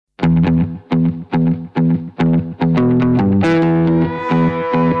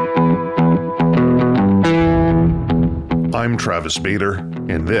Travis Bader,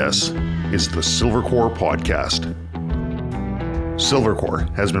 and this is the Silver Core Podcast. Silver Core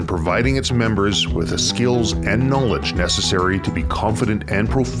has been providing its members with the skills and knowledge necessary to be confident and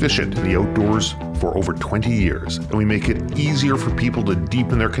proficient in the outdoors for over 20 years, and we make it easier for people to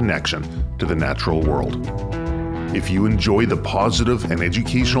deepen their connection to the natural world. If you enjoy the positive and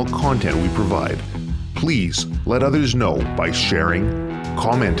educational content we provide, please let others know by sharing,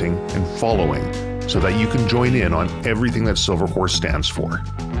 commenting, and following so that you can join in on everything that Silver Core stands for.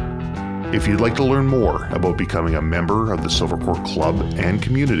 If you'd like to learn more about becoming a member of the Silver Core Club and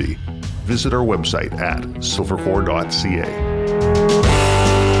community, visit our website at silvercore.ca.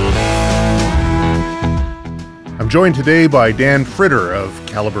 I'm joined today by Dan Fritter of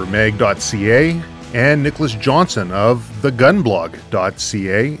calibermag.ca and Nicholas Johnson of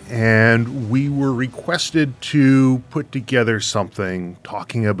thegunblog.ca, and we were requested to put together something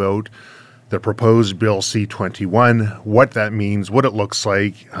talking about the proposed Bill C-21, what that means, what it looks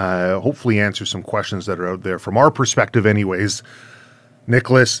like, hopefully answer some questions that are out there from our perspective anyways.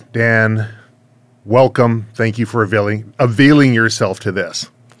 Nicholas, Dan, welcome. Thank you for availing yourself to this.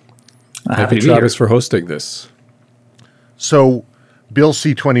 Happy Travis for hosting this. So, Bill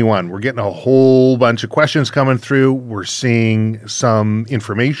C-21, we're getting a whole bunch of questions coming through. We're seeing some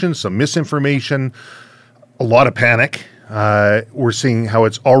information, some misinformation, a lot of panic. We're seeing how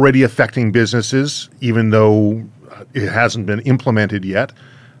it's already affecting businesses, even though it hasn't been implemented yet.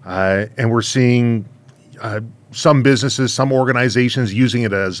 And we're seeing some businesses, some organizations using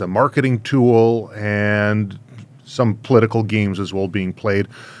it as a marketing tool, and some political games as well being played.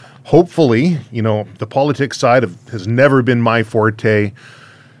 Hopefully, the politics side has never been my forte.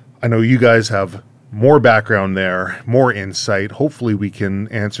 I know you guys have more background there, more insight. Hopefully we can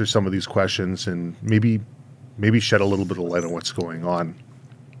answer some of these questions and maybe shed a little bit of light on what's going on.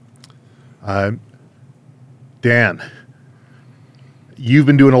 Dan, you've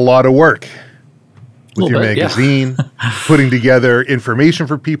been doing a lot of work with your magazine, putting together information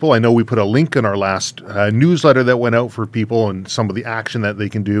for people. I know we put a link in our last newsletter that went out for people and some of the action that they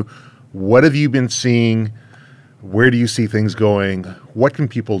can do. What have you been seeing? Where do you see things going? What can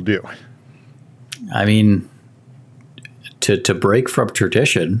people do? I mean, to break from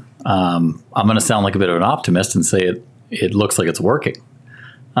tradition, I'm going to sound like a bit of an optimist and say it looks like it's working.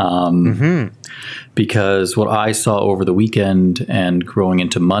 Because what I saw over the weekend and growing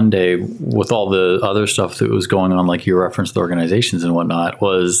into Monday with all the other stuff that was going on, like you referenced the organizations and whatnot,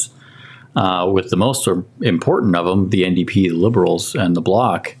 was with the most important of them, the NDP, the Liberals, and the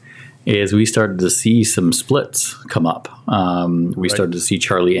Bloc, is we started to see some splits come up. We started to see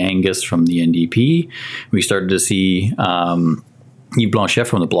Charlie Angus from the NDP. We started to see Yves Blanchet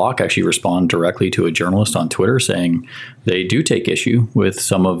from the Bloc actually respond directly to a journalist on Twitter saying they do take issue with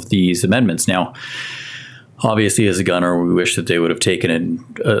some of these amendments. Now, obviously, as a gunner, we wish that they would have taken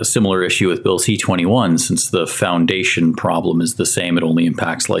a similar issue with Bill C-21, since the foundation problem is the same. It only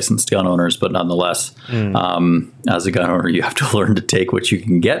impacts licensed gun owners, but nonetheless, as a gun owner, you have to learn to take what you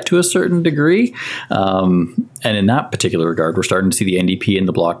can get to a certain degree. And in that particular regard, we're starting to see the NDP and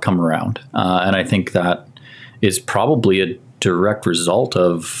the Bloc come around. And I think that is probably a direct result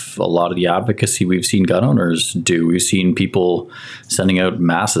of a lot of the advocacy we've seen gun owners do. We've seen people sending out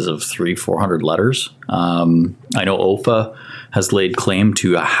masses of 300-400 letters. I know OFA has laid claim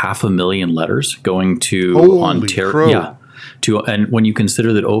to 500,000 letters going to Ontario. And when you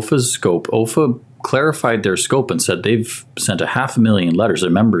consider that OFA clarified their scope and said they've sent 500,000 letters.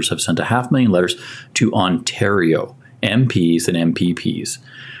 Their members have sent 500,000 letters to Ontario MPs and MPPs.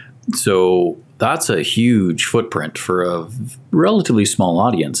 So that's a huge footprint for a relatively small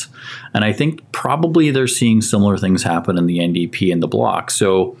audience. And I think probably they're seeing similar things happen in the NDP and the Bloc.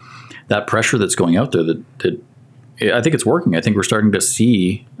 So that pressure that's going out there, that I think it's working. I think we're starting to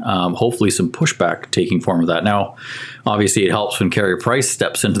see hopefully some pushback taking form of that. Now, obviously, it helps when Carey Price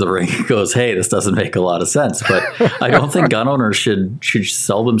steps into the ring and goes, hey, this doesn't make a lot of sense. But I don't think gun owners should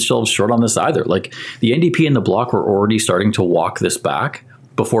sell themselves short on this either. Like, the NDP and the Bloc were already starting to walk this back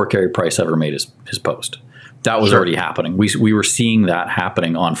before Carey Price ever made his post. That was already happening. We were seeing that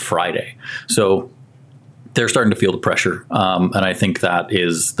happening on Friday. So they're starting to feel the pressure. And I think that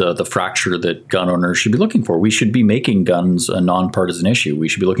is the fracture that gun owners should be looking for. We should be making guns a nonpartisan issue. We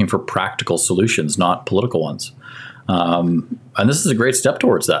should be looking for practical solutions, not political ones. And this is a great step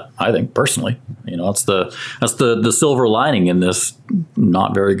towards that, I think, personally. That's the silver lining in this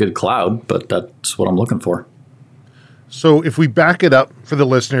not very good cloud, but that's what I'm looking for. So if we back it up for the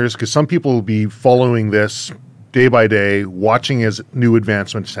listeners, because some people will be following this day by day, watching as new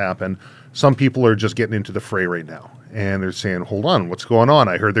advancements happen. Some people are just getting into the fray right now, and they're saying, hold on, what's going on?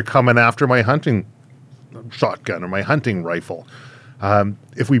 I heard they're coming after my hunting shotgun or my hunting rifle.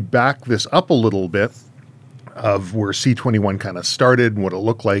 If we back this up a little bit of where C-21 kind of started and what it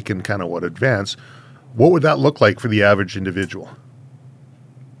looked like and kind of what advanced, what would that look like for the average individual?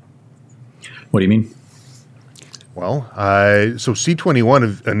 What do you mean? Well, so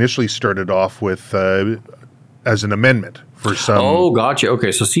C-21 initially started off with as an amendment for some... Oh, gotcha.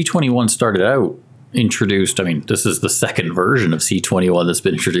 Okay, so C-21 started out introduced, I mean, this is the second version of C-21 that's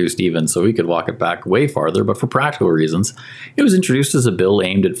been introduced even, so we could walk it back way farther, but for practical reasons, it was introduced as a bill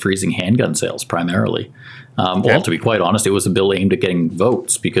aimed at freezing handgun sales primarily. Well, to be quite honest, it was a bill aimed at getting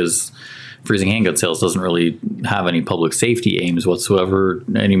votes because freezing handgun sales doesn't really have any public safety aims whatsoever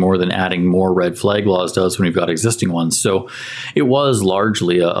any more than adding more red flag laws does when you've got existing ones. So it was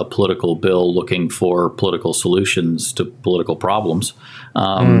largely a political bill looking for political solutions to political problems.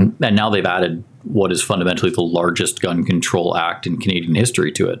 And now they've added what is fundamentally the largest gun control act in Canadian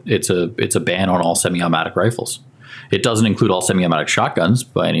history to it. It's a ban on all semi-automatic rifles. It doesn't include all semi-automatic shotguns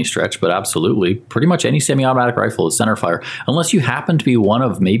by any stretch, but absolutely, pretty much any semi-automatic rifle is centerfire, unless you happen to be one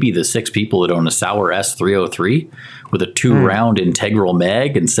of maybe the 6 people that own a Sauer S303 with a 2-round integral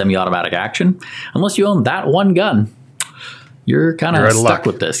mag and semi-automatic action. Unless you own that one gun, you're kind of stuck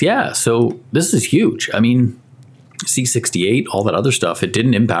with this. Yeah, so this is huge. I mean, C-68, all that other stuff, it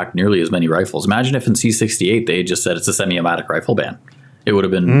didn't impact nearly as many rifles. Imagine if in C-68 they just said it's a semi-automatic rifle ban. It would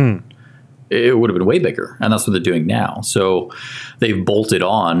have been... It would have been way bigger, and that's what they're doing now. So they've bolted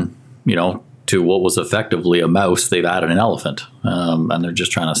on, to what was effectively a mouse. They've added an elephant, and they're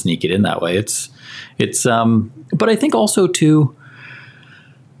just trying to sneak it in that way. But I think also too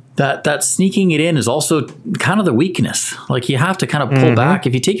that sneaking it in is also kind of the weakness. Like you have to kind of pull back.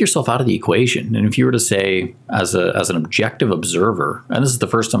 If you take yourself out of the equation, and if you were to say as an objective observer, and this is the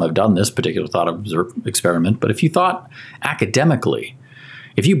first time I've done this particular thought experiment, but if you thought academically.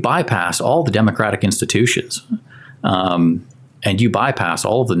 If you bypass all the democratic institutions and you bypass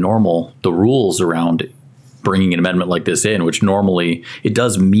all of the rules around bringing an amendment like this in, which normally it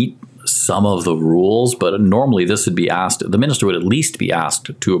does meet some of the rules, but normally this would be asked, the minister would at least be asked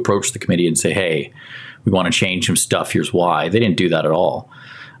to approach the committee and say, hey, we want to change some stuff. Here's why. They didn't do that at all.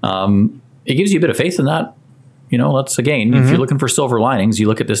 It gives you a bit of faith in that. That's again, if you're looking for silver linings, you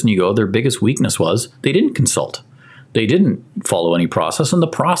look at this and you go, their biggest weakness was they didn't consult. They didn't follow any process, and the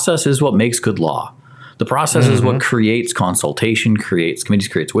process is what makes good law. The process is what creates consultation, creates committees,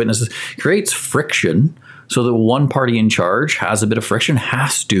 creates witnesses, creates friction, so that one party in charge has a bit of friction,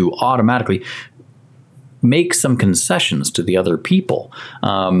 has to automatically make some concessions to the other people.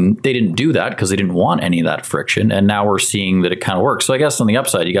 They didn't do that because they didn't want any of that friction, and now we're seeing that it kind of works. So I guess on the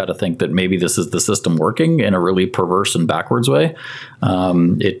upside, you got to think that maybe this is the system working in a really perverse and backwards way.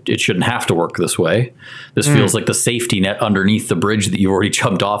 It shouldn't have to work this way. This feels like the safety net underneath the bridge that you already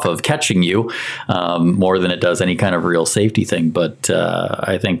jumped off of catching you more than it does any kind of real safety thing. But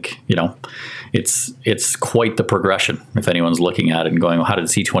I think, it's quite the progression if anyone's looking at it and going, well, how did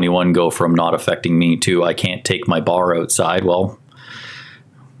C-21 go from not affecting me to I can't take my bar outside? Well,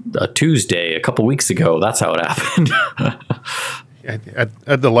 a Tuesday, a couple weeks ago, that's how it happened.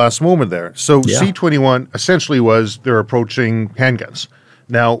 At the last moment there. So C-21 essentially was they're approaching handguns.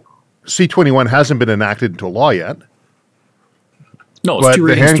 Now, C-21 hasn't been enacted into law yet. No, it's 2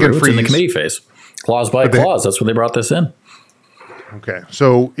 readings through. It's in the committee phase. Clause by clause. That's where they brought this in. Okay.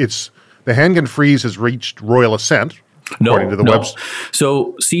 So the handgun freeze has reached royal assent, according to the website.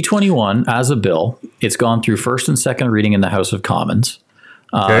 So C-21, as a bill, it's gone through first and second reading in the House of Commons.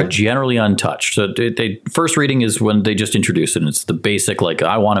 Generally untouched. So first reading is when they just introduce it. And it's the basic,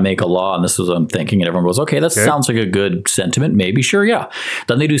 I want to make a law, and this is what I'm thinking. And everyone goes, okay, that sounds like a good sentiment. Maybe, sure, yeah.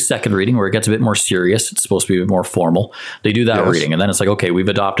 Then they do second reading where it gets a bit more serious. It's supposed to be a bit more formal. They do that reading. And then it's like, okay, we've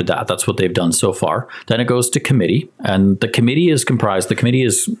adopted that. That's what they've done so far. Then it goes to committee. And the committee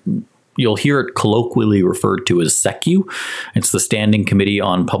is you'll hear it colloquially referred to as SECU. It's the Standing Committee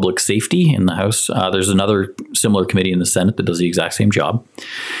on Public Safety in the House. There's another similar committee in the Senate that does the exact same job.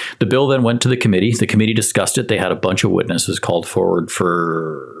 The bill then went to the committee. The committee discussed it. They had a bunch of witnesses called forward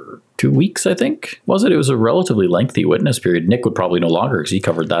for 2 weeks, I think. Was it? It was a relatively lengthy witness period. Nick would probably know longer because he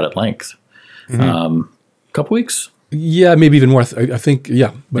covered that at length. A couple weeks? Yeah, maybe even more. I think,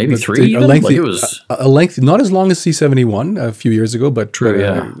 yeah. Maybe 3 even? Lengthy, a length, not as long as C-71 a few years ago, but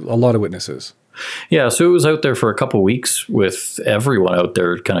a lot of witnesses. Yeah, so it was out there for a couple of weeks with everyone out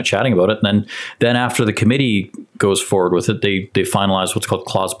there kind of chatting about it. And then after the committee goes forward with it, they finalize what's called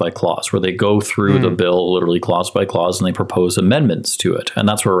clause by clause, where they go through the bill literally clause by clause and they propose amendments to it. And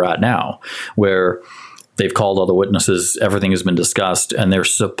that's where we're at now, where they've called all the witnesses, everything has been discussed, and they're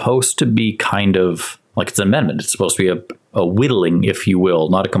supposed to be kind of... it's an amendment. It's supposed to be a whittling, if you will,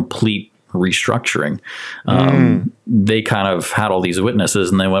 not a complete restructuring. They kind of had all these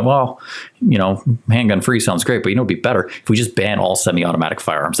witnesses and they went, well, handgun free sounds great, but it'd be better if we just ban all semi-automatic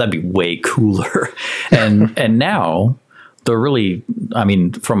firearms. That'd be way cooler. And now they're really,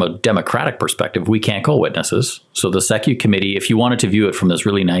 from a democratic perspective, we can't call witnesses. So the SECU committee, if you wanted to view it from this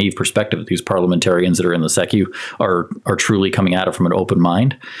really naive perspective, these parliamentarians that are in the SECU are truly coming at it from an open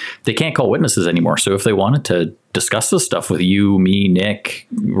mind. They can't call witnesses anymore. So if they wanted to discuss this stuff with you, me, Nick,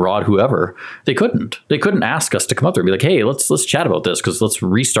 Rod, whoever, they couldn't. They couldn't ask us to come up there and be like, hey, let's chat about this because let's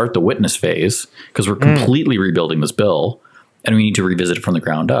restart the witness phase because we're completely rebuilding this bill. And we need to revisit it from the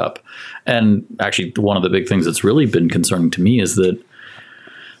ground up. And actually, one of the big things that's really been concerning to me is that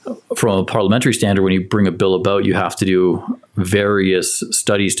from a parliamentary standard, when you bring a bill about, you have to do various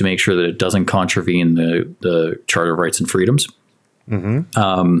studies to make sure that it doesn't contravene the Charter of Rights and Freedoms.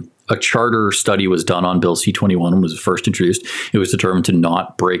 A charter study was done on Bill C-21 when it was first introduced. It was determined to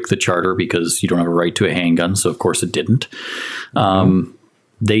not break the charter because you don't have a right to a handgun. So, of course, it didn't.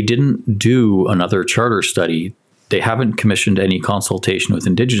 They didn't do another charter study. They haven't commissioned any consultation with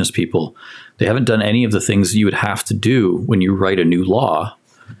Indigenous people. They haven't done any of the things you would have to do when you write a new law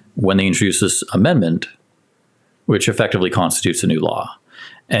when they introduce this amendment, which effectively constitutes a new law.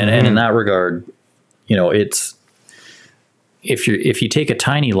 And in that regard, it's if you take a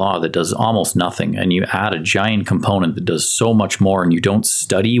tiny law that does almost nothing and you add a giant component that does so much more and you don't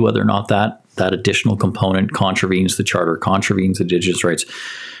study whether or not that additional component contravenes the charter, contravenes Indigenous rights.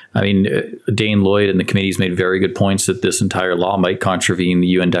 Dane Lloyd and the committee's made very good points that this entire law might contravene the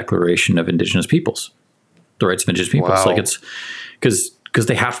UN Declaration of Indigenous Peoples, the rights of Indigenous peoples. Wow. Like it's because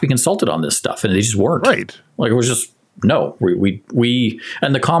they have to be consulted on this stuff, and they just weren't. Right. Like it was just no. We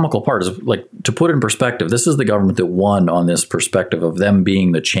and the comical part is like to put it in perspective. This is the government that won on this perspective of them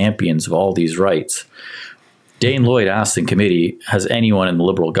being the champions of all these rights. Dane Lloyd asked in committee, has anyone in the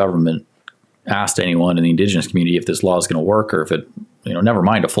Liberal government asked anyone in the Indigenous community if this law is going to work or if it, never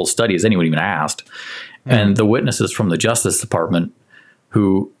mind a full study, has anyone even asked? And the witnesses from the Justice Department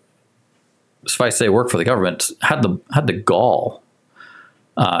who, suffice to say, work for the government, had the gall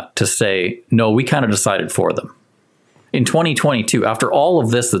to say, no, we kind of decided for them. In 2022, after all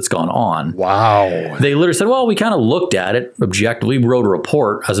of this that's gone on, wow, they literally said, well, we kind of looked at it objectively, wrote a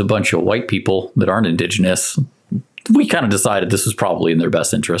report as a bunch of white people that aren't Indigenous. We kind of decided this was probably in their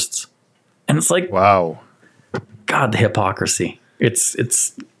best interests. And it's like, wow, God, the hypocrisy. It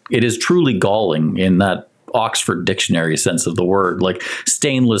is truly galling in that Oxford Dictionary sense of the word, like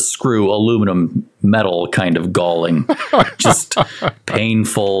stainless screw, aluminum, metal kind of galling, just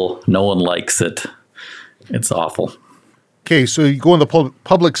painful. No one likes it. It's awful. Okay, so you go on the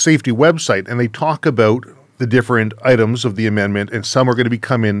public safety website and they talk about the different items of the amendment, and some are going to be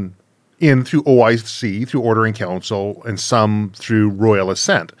coming in through OIC, through Order in Council, and some through Royal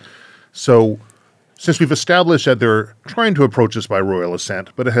Assent. So since we've established that they're trying to approach this by Royal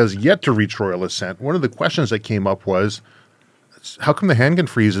Assent, but it has yet to reach Royal Assent, one of the questions that came up was, how come the handgun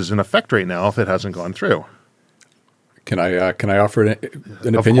freeze is in effect right now if it hasn't gone through? Can I offer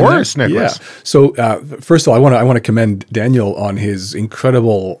an opinion? Of course, there? Nicholas. Yeah. So first of all, I want to commend Daniel on his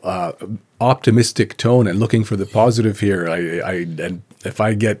incredible optimistic tone and looking for the positive here. And if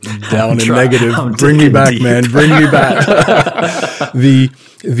I get down and negative, bring me back, deep. Man. Bring me back.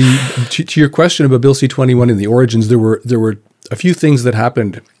 To your question about Bill C-21 and the origins, there were a few things that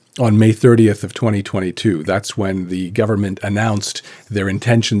happened on May 30th of 2022. That's when the government announced their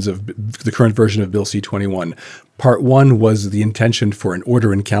intentions of the current version of Bill C-21. Part one was the intention for an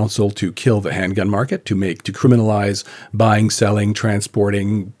order in council to kill the handgun market, to criminalize buying, selling,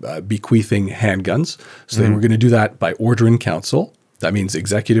 transporting, bequeathing handguns. So they were going to do that by order in council. That means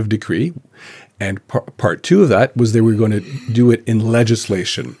executive decree. And part two of that was they were going to do it in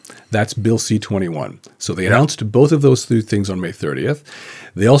legislation. That's Bill C-21. So they announced both of those two things on May 30th.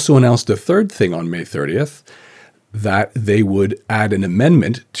 They also announced a third thing on May 30th, that they would add an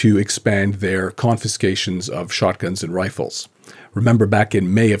amendment to expand their confiscations of shotguns and rifles. Remember back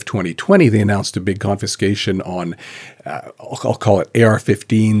in May of 2020, they announced a big confiscation on, I'll call it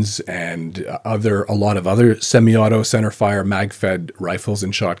AR-15s and a lot of other semi-auto, centerfire, mag-fed rifles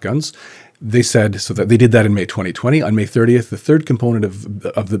and shotguns. They said, so that they did that in May 2020. On May 30th, the third component of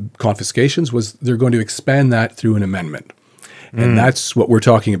the confiscations was they're going to expand that through an amendment. And that's what we're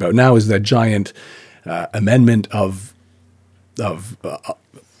talking about now, is that giant amendment of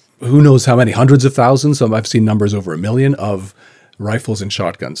who knows how many, hundreds of thousands, I've seen numbers over 1 million, of rifles and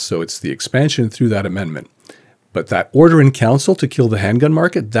shotguns. So it's the expansion through that amendment. But that order in council to kill the handgun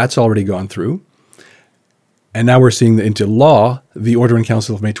market, that's already gone through. And now we're seeing into law the order in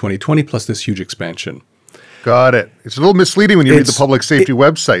council of May 2020 plus this huge expansion. Got it. It's a little misleading when you read the public safety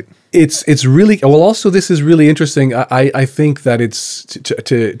website. It's really well. Also, this is really interesting. I think that it's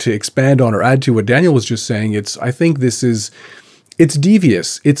to expand on or add to what Daniel was just saying. I think it's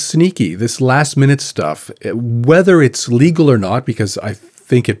devious. It's sneaky. This last minute stuff, whether it's legal or not, because I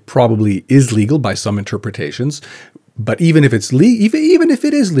think it probably is legal by some interpretations. But even if it's even if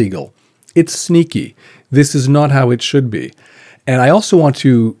it is legal, it's sneaky. This is not how it should be. And I also want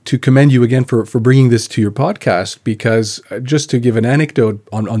to commend you again for bringing this to your podcast, because just to give an anecdote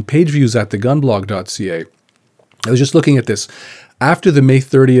on page views at thegunblog.ca, I was just looking at this. After the May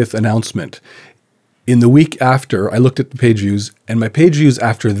 30th announcement, in the week after, I looked at the page views, and my page views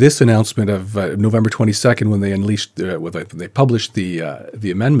after this announcement of November 22nd, when they published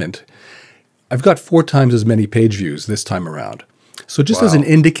the amendment, I've got 4 times as many page views this time around. So just as an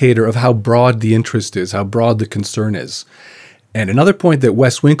indicator of how broad the interest is, how broad the concern is. And another point that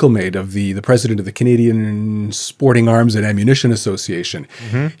Wes Winkle made, of the president of the Canadian Sporting Arms and Ammunition Association,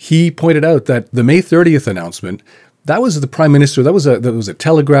 he pointed out that the May 30th announcement, that was the Prime Minister, that was a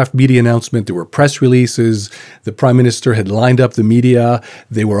telegraphed media announcement. There were press releases. The Prime Minister had lined up the media.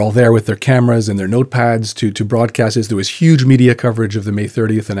 They were all there with their cameras and their notepads to broadcast this. There was huge media coverage of the May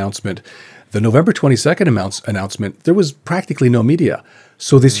 30th announcement. The November 22nd announcement, there was practically no media.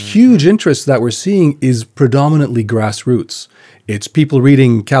 So this huge interest that we're seeing is predominantly grassroots. It's people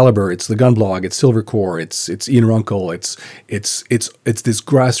reading Caliber, it's the Gun Blog, it's Silver Corps, it's Ian Runkle, it's this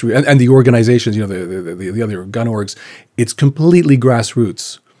grassroots, and the organizations, the other gun orgs. It's completely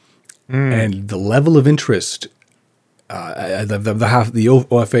grassroots, and the level of interest, the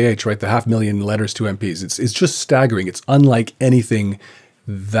OFAH, right, the 500,000 letters to MPs. It's just staggering. It's unlike anything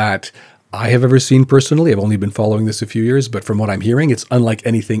that I have ever seen personally. I've only been following this a few years, but from what I'm hearing, it's unlike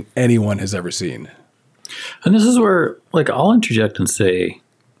anything anyone has ever seen. And this is where, I'll interject and say,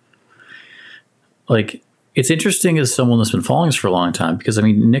 it's interesting as someone that's been following this for a long time, because,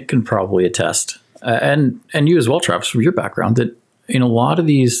 Nick can probably attest, and you as well, Travis, from your background, that in a lot of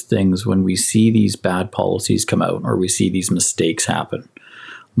these things, when we see these bad policies come out or we see these mistakes happen,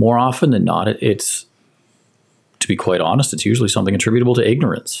 more often than not, it's, to be quite honest, it's usually something attributable to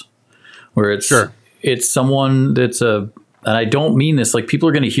ignorance, where it's someone that's and I don't mean this, people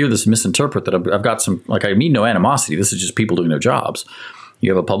are going to hear this and misinterpret that I've got some, I mean no animosity. This is just people doing their jobs.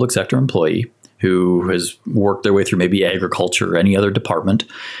 You have a public sector employee who has worked their way through maybe agriculture or any other department,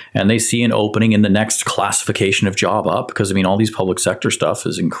 and they see an opening in the next classification of job up, because all these public sector stuff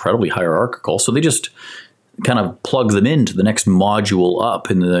is incredibly hierarchical. So they just kind of plug them into the next module up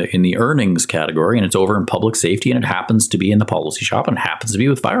in the earnings category, and it's over in public safety, and it happens to be in the policy shop, and it happens to be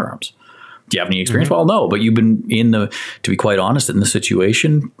with firearms. Do you have any experience? Well, no, but you've been to be quite honest, in this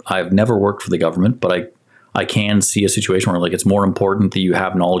situation, I've never worked for the government, but I can see a situation where it's more important that you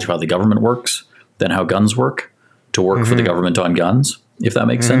have knowledge of how the government works than how guns work to work for the government on guns, if that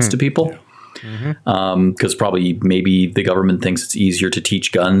makes sense to people. Because maybe the government thinks it's easier to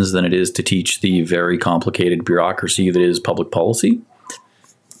teach guns than it is to teach the very complicated bureaucracy that is public policy.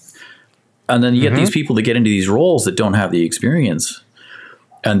 And then you get these people that get into these roles that don't have the experience.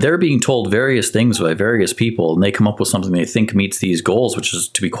 And they're being told various things by various people, and they come up with something they think meets these goals, which is,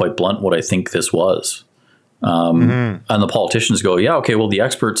 to be quite blunt, what I think this was. And the politicians go, yeah, okay, well, the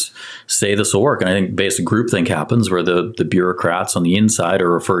experts say this will work. And I think basic groupthink happens, where the bureaucrats on the inside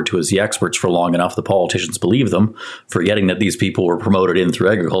are referred to as the experts for long enough the politicians believe them, forgetting that these people were promoted in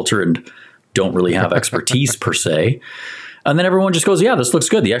through agriculture and don't really have expertise per se. And then everyone just goes, yeah, this looks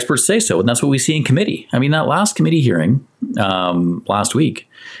good. The experts say so. And that's what we see in committee. That last committee hearing last week,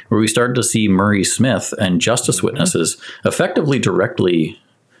 where we started to see Murray Smith and justice witnesses effectively directly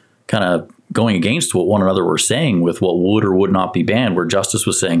kind of going against what one another were saying with what would or would not be banned, where justice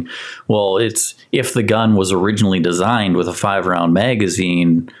was saying, well, it's if the gun was originally designed with a 5-round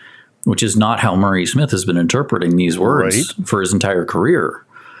magazine, which is not how Murray Smith has been interpreting these words for his entire career.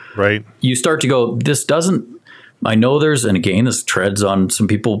 Right. You start to go, this doesn't, I know there's, and again, this treads on some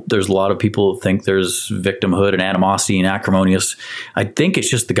people. There's a lot of people who think there's victimhood and animosity and acrimonious. I think it's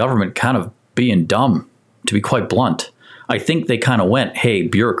just the government kind of being dumb, to be quite blunt. I think they kind of went, hey,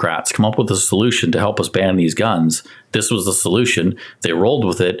 bureaucrats, come up with a solution to help us ban these guns. This was the solution. They rolled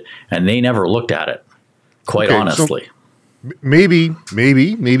with it, and they never looked at it, quite honestly. So maybe,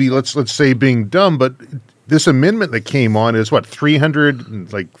 let's say being dumb, but this amendment that came on is what,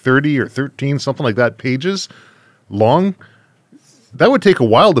 330 or 13, something like that, pages long. That would take a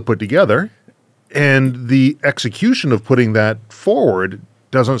while to put together, and the execution of putting that forward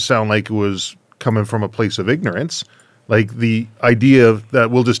doesn't sound like it was coming from a place of ignorance. Like the idea of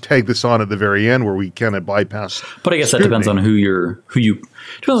that we'll just tag this on at the very end where we kind of bypass. But I guess scrutiny. that depends on who you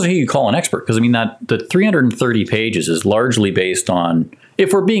call an expert. Because I mean that the 330 pages is largely based on,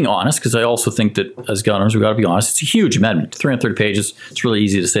 if we're being honest, because I also think that as gun owners we've got to be honest, it's a huge amendment. 330 pages. It's really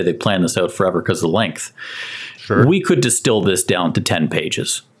easy to say they planned this out forever because of the length. Sure. We could distill this down to 10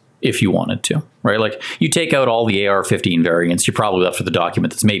 pages. If you wanted to, right? Like you take out all the AR-15 variants, you're probably left with a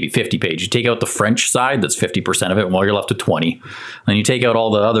document that's maybe 50 pages. You take out the French side, that's 50% of it, well, you're left with 20. And you take out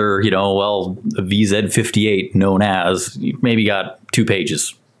all the other, the VZ-58 known as, you maybe got 2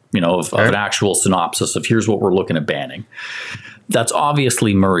 pages, of an actual synopsis of here's what we're looking at banning. That's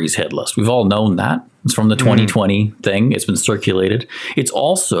obviously Murray's hit list. We've all known that. It's from the 2020 thing. It's been circulated. It's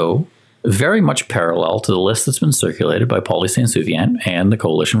also very much parallel to the list that's been circulated by Pauly Saint-Souvian and the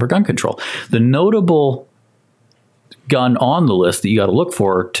Coalition for Gun Control. The notable gun on the list that you got to look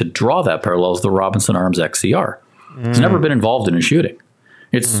for to draw that parallel is the Robinson Arms XCR. It's never been involved in a shooting.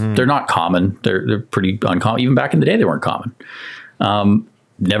 They're not common. They're pretty uncommon. Even back in the day, they weren't common.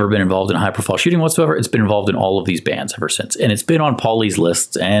 Never been involved in a high-profile shooting whatsoever. It's been involved in all of these bans ever since. And it's been on Pauly's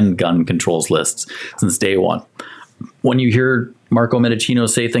lists and gun control's lists since day one. When you hear Marco Medicino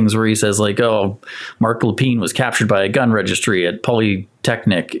say things where he says like, oh, Marc Lépine was captured by a gun registry at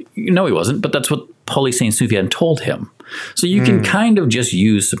Polytechnic. No, he wasn't, but that's what Pauly Saint-Souvian told him. So you can kind of just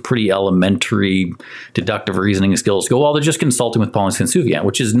use some pretty elementary deductive reasoning skills to go, well, they're just consulting with Pauly Saint-Souvian,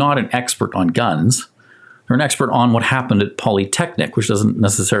 which is not an expert on guns. They're an expert on what happened at Polytechnic, which doesn't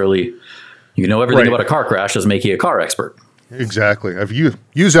necessarily, everything about a car crash doesn't make you a car expert. Exactly. I've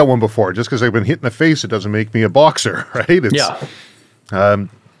used that one before. Just because I've been hit in the face, it doesn't make me a boxer, right?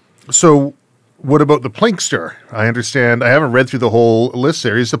 So what about the Plinkster? I understand. I haven't read through the whole list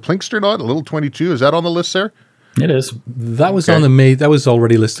there. Is the Plinkster not a little 22? Is that on the list there? It is. That was on that was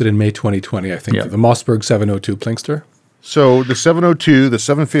already listed in May 2020, I think. Yeah. The Mossberg 702 Plinkster. So the 702, the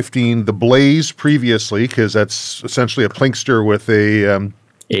 715, the Blaze previously, because that's essentially a Plinkster with a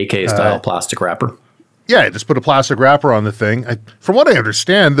AK-style plastic wrapper. Yeah, just put a plastic wrapper on the thing. From what I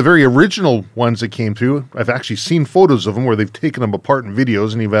understand, the very original ones that came through, I've actually seen photos of them where they've taken them apart in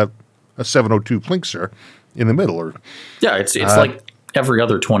videos, and you've got a 702 Plinkster in the middle. Yeah, it's like every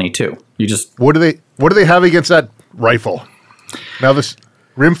other 22. You just what do they have against that rifle? Now this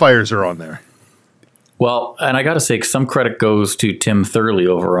rimfires are on there. Well, and I got to say, some credit goes to Tim Thurley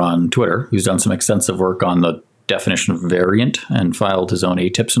over on Twitter, who's done some extensive work on the definition of variant and filed his own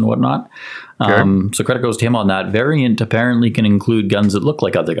ATIPs and whatnot. Okay. So credit goes to him on that. Variant apparently can include guns that look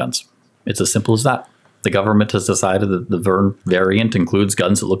like other guns. It's as simple as that. The government has decided that the variant includes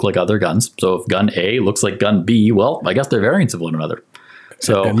guns that look like other guns. So if gun A looks like gun B, well, I guess they're variants of one another.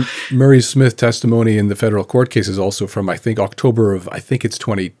 So and Murray Smith testimony in the federal court case is also from, I think, October of, I think it's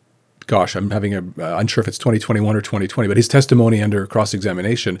 20. Gosh, I'm having unsure if it's 2021 or 2020, but his testimony under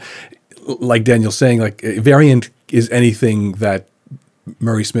cross-examination, like Daniel's saying, like variant is anything that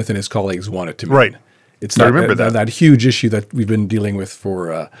Murray Smith and his colleagues want it to mean. Right. It's that huge issue that we've been dealing with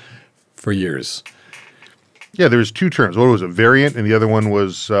for years. Yeah, there's 2 terms. One was a variant, and the other one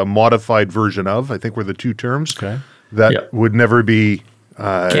was a modified version of, I think were the 2 terms. Okay. That would never be...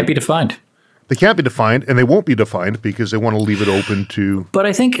 can't be defined. They can't be defined, and they won't be defined because they want to leave it open to... But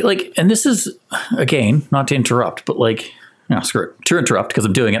I think, and this is, again, not to interrupt, but screw it. To interrupt, because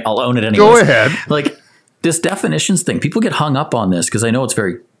I'm doing it. I'll own it anyway. Go ahead. This definitions thing, people get hung up on this because I know it's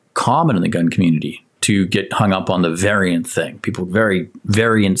very common in the gun community to get hung up on the variant thing. People are very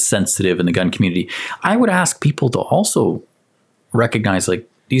variant sensitive in the gun community. I would ask people to also recognize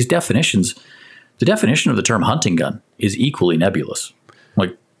these definitions. The definition of the term hunting gun is equally nebulous.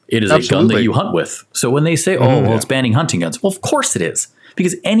 It is Absolutely. A gun that you hunt with. So when they say, it's banning hunting guns, well, of course it is.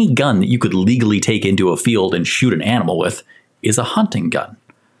 Because any gun that you could legally take into a field and shoot an animal with is a hunting gun.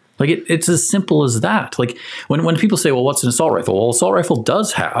 It's as simple as that. When people say, well, what's an assault rifle? Well, assault rifle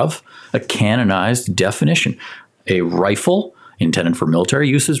does have a canonized definition. A rifle intended for military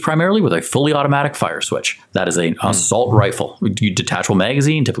uses primarily with a fully automatic fire switch. That is an assault rifle. Detachable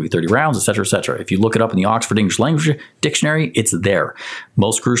magazine, typically 30 rounds, et cetera, et cetera. If you look it up in the Oxford English Language Dictionary, it's there.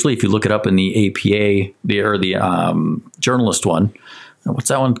 Most crucially, if you look it up in the APA, the journalist one, what's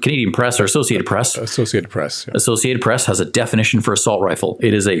that one? Canadian Press or Associated Press? Associated Press. Yeah. Associated Press has a definition for assault rifle.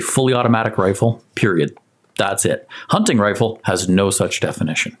 It is a fully automatic rifle, period. That's it. Hunting rifle has no such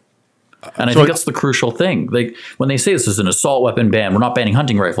definition. And I think that's the crucial thing. When they say this is an assault weapon ban, we're not banning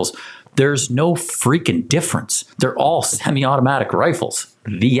hunting rifles. There's no freaking difference. They're all semi-automatic rifles.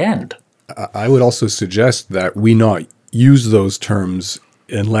 The end. I would also suggest that we not use those terms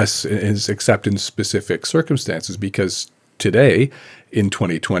except in specific circumstances, because today, in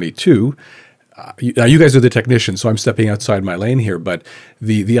 2022, Now you guys are the technicians, so I'm stepping outside my lane here. But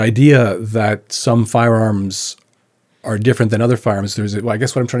the idea that some firearms are different than other firearms, I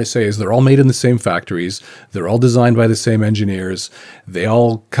guess what I'm trying to say is they're all made in the same factories. They're all designed by the same engineers. They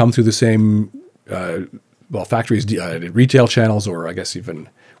all come through the same factories, retail channels, or I guess even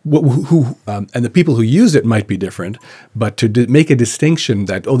and the people who use it might be different. But to make a distinction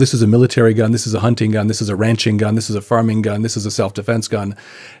that, oh, this is a military gun, this is a hunting gun, this is a ranching gun, this is a farming gun, this is a self-defense gun,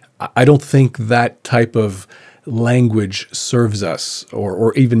 I don't think that type of language serves us,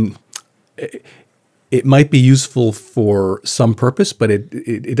 or even it might be useful for some purpose, but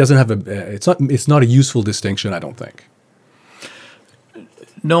it doesn't have it's not a useful distinction, I don't think.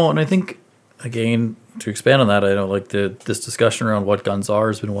 No, and I think, again, to expand on that, I know this discussion around what guns are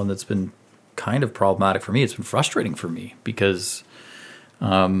has been one that's been kind of problematic for me. It's been frustrating for me because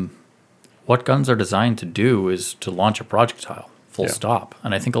what guns are designed to do is to launch a projectile. Full stop.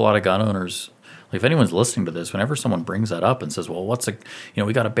 And I think a lot of gun owners, like if anyone's listening to this, whenever someone brings that up and says, well,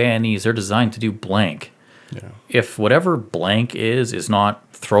 we got to ban these, they're designed to do blank. Yeah. If whatever blank is not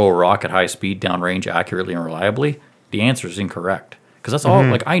throw a rock at high speed downrange accurately and reliably, the answer is incorrect. Because that's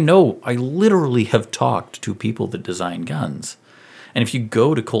all, I literally have talked to people that design guns. And if you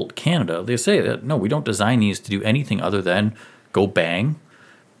go to Colt Canada, they say that, no, we don't design these to do anything other than go bang,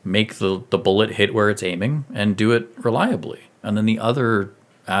 make the bullet hit where it's aiming, and do it reliably. And then the other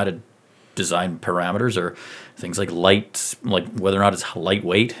added design parameters are things like light, like whether or not it's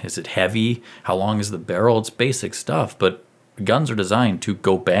lightweight, is it heavy, how long is the barrel, it's basic stuff. But guns are designed to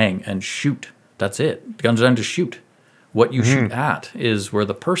go bang and shoot. That's it. The guns are designed to shoot. What you shoot at is where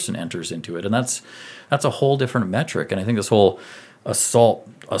the person enters into it. And that's a whole different metric. And I think this whole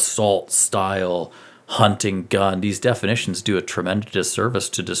assault style hunting gun, these definitions do a tremendous disservice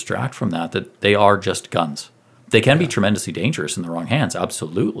to distract from that they are just guns. They can be tremendously dangerous in the wrong hands,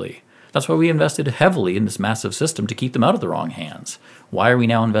 absolutely. That's why we invested heavily in this massive system to keep them out of the wrong hands. Why are we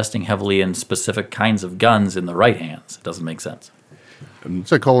now investing heavily in specific kinds of guns in the right hands? It doesn't make sense.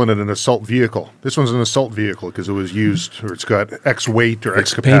 It's like calling it an assault vehicle. This one's an assault vehicle because it was used, or it's got X weight or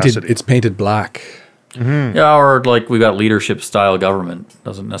X capacity. It's painted black. Mm-hmm. Yeah, or like we got leadership style government.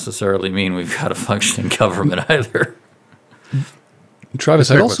 Doesn't necessarily mean we've got a functioning government either.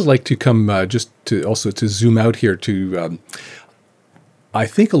 Travis, I'd also like to come to zoom out here to. I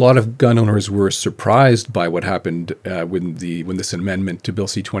think a lot of gun owners were surprised by what happened when this amendment to Bill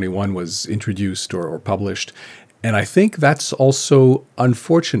C-21 was introduced or published, and I think that's also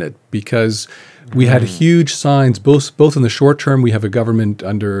unfortunate because we had huge signs both in the short term. We have a government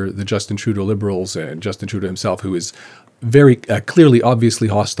under the Justin Trudeau Liberals and Justin Trudeau himself who is very clearly, obviously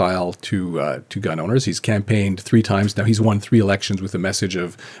hostile to gun owners. He's campaigned 3 times now. He's won 3 elections with a message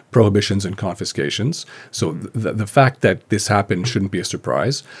of prohibitions and confiscations. So the fact that this happened shouldn't be a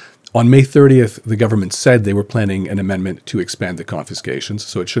surprise. On May 30th, the government said they were planning an amendment to expand the confiscations,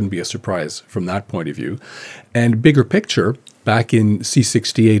 so it shouldn't be a surprise from that point of view. And bigger picture, back in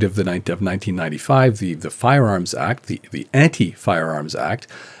C-68 of 1995, the Firearms Act, the Anti-Firearms Act,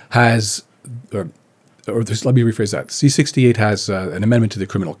 has... let me rephrase that. C-68 has an amendment to the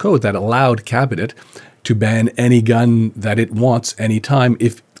criminal code that allowed Cabinet to ban any gun that it wants anytime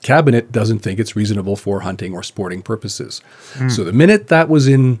if Cabinet doesn't think it's reasonable for hunting or sporting purposes. So the minute that was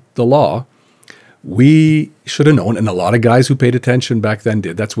in the law, we should have known, and a lot of guys who paid attention back then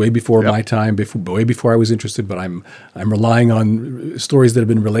did. That's way before my time, way before I was interested, but I'm relying on stories that have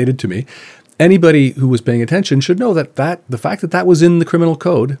been related to me. Anybody who was paying attention should know that the fact that was in the criminal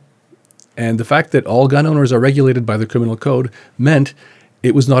code and the fact that all gun owners are regulated by the criminal code meant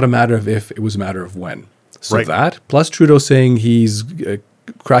it was not a matter of if, it was a matter of when. So that, plus Trudeau saying he's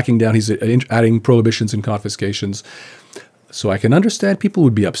cracking down, he's adding prohibitions and confiscations. So I can understand people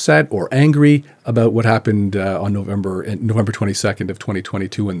would be upset or angry about what happened on November 22nd of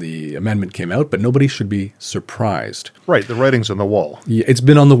 2022 when the amendment came out, but nobody should be surprised. Right, the writing's on the wall. Yeah, it's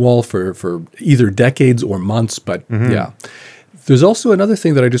been on the wall for either decades or months, but yeah. There's also another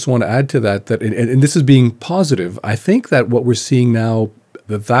thing that I just want to add to that and this is being positive. I think that what we're seeing now,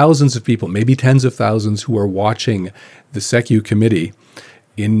 the thousands of people, maybe tens of thousands who are watching the SECU committee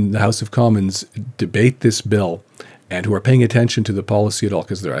in the House of Commons debate this bill and who are paying attention to the policy at all,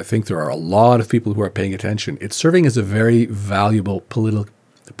 because I think there are a lot of people who are paying attention. It's serving as a very valuable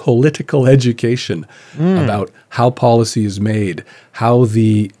political education about how policy is made, how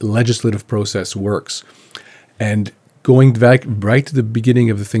the legislative process works. And going back right to the beginning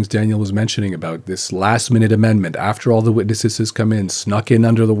of the things Daniel was mentioning about this last-minute amendment, after all the witnesses has come in, snuck in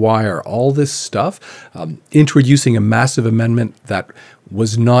under the wire, all this stuff, introducing a massive amendment that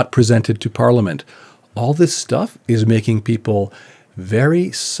was not presented to Parliament. All this stuff is making people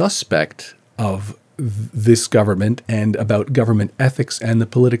very suspect of this government and about government ethics and the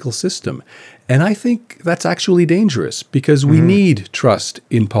political system. And I think that's actually dangerous because we need trust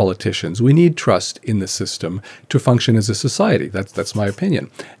in politicians. We need trust in the system to function as a society. That's my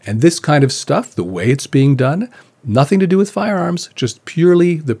opinion. And this kind of stuff, the way it's being done, nothing to do with firearms, just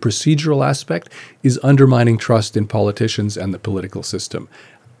purely the procedural aspect, is undermining trust in politicians and the political system.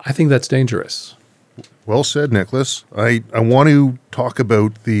 I think that's dangerous. Well said, Nicholas. I want to talk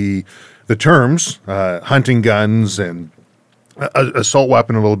about the terms, hunting guns and assault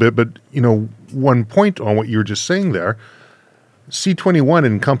weapon a little bit, but one point on what you were just saying there, C-21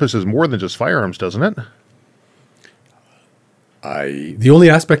 encompasses more than just firearms, doesn't it? The only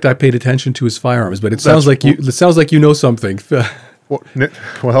aspect I paid attention to is firearms, but it sounds like you know something.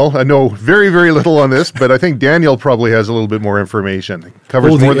 Well, I know very, very little on this, but I think Daniel probably has a little bit more information. It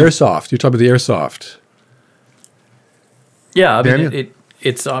covers more the airsoft. You're talking about the airsoft. Yeah, I mean,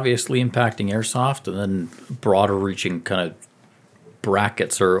 it's obviously impacting airsoft, and then broader reaching kind of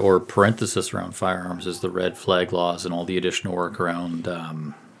brackets or parenthesis around firearms is the red flag laws and all the additional work around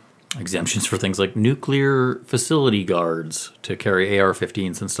exemptions for things like nuclear facility guards to carry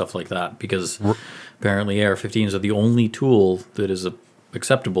AR-15s and stuff like that, because apparently AR-15s are the only tool that is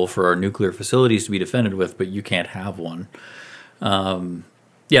acceptable for our nuclear facilities to be defended with, but you can't have one.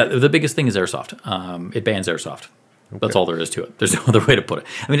 The biggest thing is airsoft. It bans airsoft. Okay. That's all there is to it. There's no other way to put it.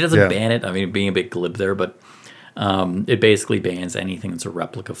 I mean, it doesn't ban it. I mean, being a bit glib there, but it basically bans anything that's a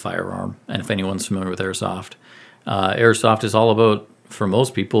replica firearm. And if anyone's familiar with airsoft, airsoft is all about, for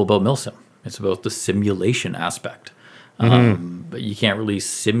most people, about milsim. It's about the simulation aspect. But you can't really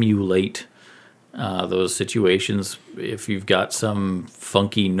simulate those situations if you've got some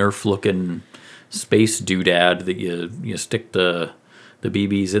funky Nerf-looking space doodad that you stick the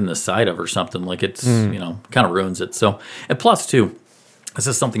BBs in the side of or something. Like it's, kind of ruins it. So, and plus too, this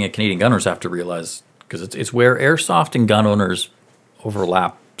is something that Canadian gunners have to realize, because it's where airsoft and gun owners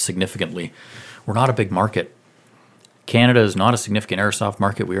overlap significantly. We're not a big market. Canada is not a significant airsoft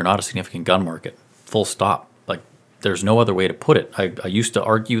market. We are not a significant gun market. Full stop. Like, there's no other way to put it. I used to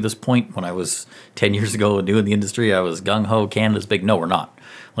argue this point when I was 10 years ago and new in the industry. I was gung-ho, Canada's big. No, we're not.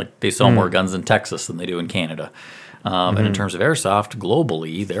 Like, they sell more guns in Texas than they do in Canada. And in terms of airsoft,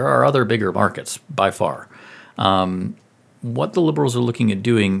 globally, there are other bigger markets by far. What the Liberals are looking at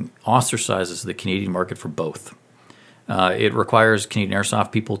doing ostracizes the Canadian market for both. It requires Canadian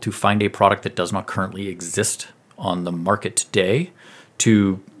airsoft people to find a product that does not currently exist on the market today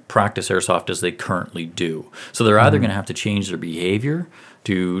to practice airsoft as they currently do. So they're either going to have to change their behavior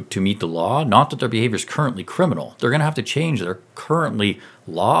to meet the law, not that their behavior is currently criminal. They're going to have to change their currently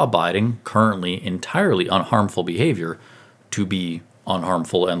law-abiding, currently entirely unharmful behavior to be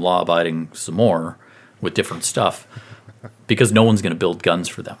unharmful and law-abiding some more with different stuff, because no one's going to build guns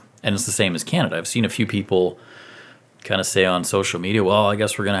for them. And it's the same as Canada. I've seen a few people kind of say on social media, well, I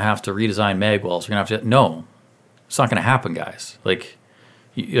guess we're going to have to redesign mag wells. We're going to have to... No, it's not going to happen, guys. Like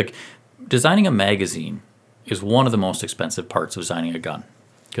designing a magazine is one of the most expensive parts of designing a gun,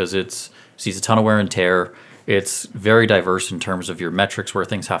 because it sees a ton of wear and tear. It's very diverse in terms of your metrics, where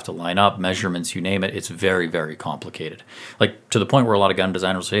things have to line up, measurements, you name it. It's very, very complicated. Like, to the point where a lot of gun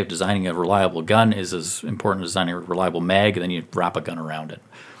designers say if designing a reliable gun is as important as designing a reliable mag, and then you wrap a gun around it.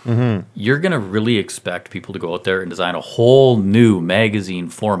 You're going to really expect people to go out there and design a whole new magazine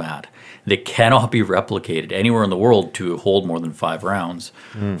format that cannot be replicated anywhere in the world to hold more than 5 rounds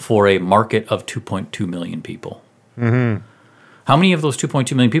for a market of 2.2 million people. How many of those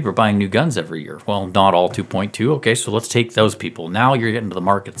 2.2 million people are buying new guns every year? Well, not all 2.2. Okay, so let's take those people. Now you're getting to the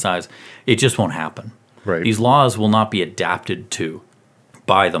market size. It just won't happen. Right. These laws will not be adapted to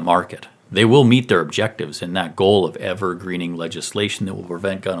by the market. They will meet their objectives in that goal of evergreening legislation that will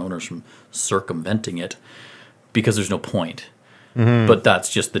prevent gun owners from circumventing it, because there's no point. But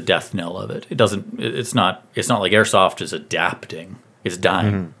that's just the death knell of it. It's not like airsoft is adapting. It's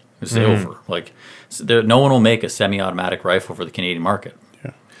dying. It's over. Like, no one will make a semi-automatic rifle for the Canadian market.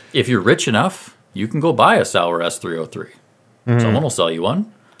 Yeah. If you're rich enough, you can go buy a Sauer S303. Someone will sell you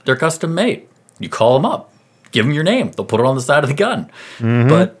one. They're custom made. You call them up, give them your name. They'll put it on the side of the gun.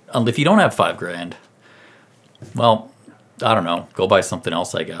 But if you don't have $5,000, well, I don't know. Go buy something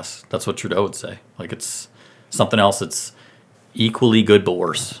else, I guess. That's what Trudeau would say. Like, it's something else that's equally good but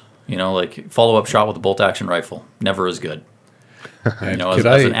worse. Like follow-up shot with a bolt-action rifle. Never as good.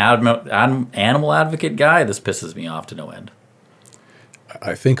 As an animal advocate guy, this pisses me off to no end.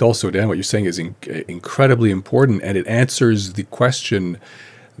 I think also, Dan, what you're saying is incredibly important, and it answers the question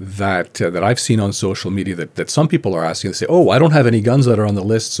that I've seen on social media that some people are asking. They say, oh, I don't have any guns that are on the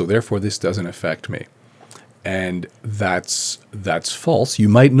list, so therefore this doesn't affect me. And that's false. You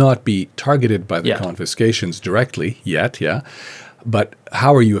might not be targeted by the Yeah. confiscations directly yet, yeah. But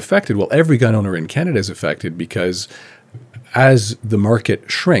how are you affected? Well, every gun owner in Canada is affected because as the market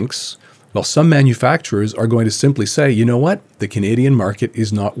shrinks, well, some manufacturers are going to simply say, you know what? The Canadian market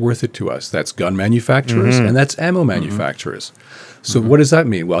is not worth it to us. That's gun manufacturers and that's ammo manufacturers. So what does that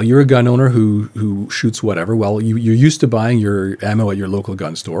mean? Well, you're a gun owner who shoots whatever. Well, you're used to buying your ammo at your local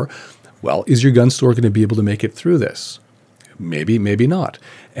gun store. Well, is your gun store going to be able to make it through this? Maybe, maybe not.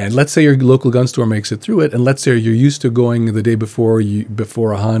 And let's say your local gun store makes it through it, and let's say you're used to going the day before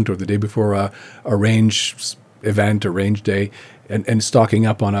a hunt or the day before a range event or range day and stocking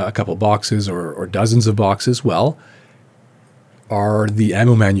up on a couple boxes or dozens of boxes. Well, are the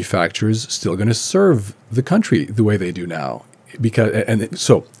ammo manufacturers still going to serve the country the way they do now?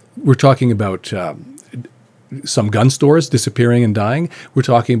 So we're talking about some gun stores disappearing and dying. We're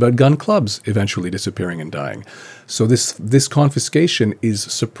talking about gun clubs eventually disappearing and dying. So this confiscation is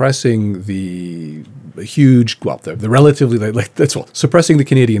suppressing the relatively that's all suppressing the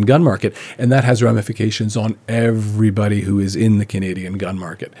Canadian gun market, and that has ramifications on everybody who is in the Canadian gun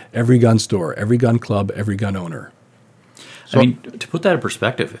market. Every gun store, every gun club, every gun owner. I mean, to put that in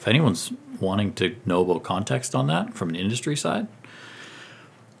perspective, if anyone's wanting to know about context on that from an industry side,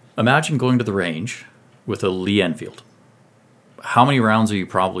 imagine going to the range with a Lee Enfield. How many rounds are you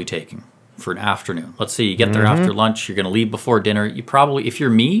probably taking for an afternoon? Let's say you get there after lunch, you're going to leave before dinner. You probably, if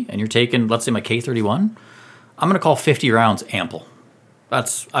you're me and you're taking, let's say my K-31, I'm going to call 50 rounds ample.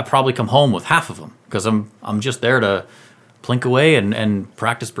 I probably come home with half of them because I'm just there to plink away and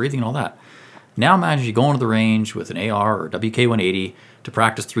practice breathing and all that. Now imagine you go into the range with an AR or WK-180 to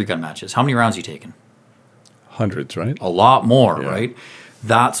practice 3-gun matches. How many rounds are you taking? Hundreds, right? A lot more, right?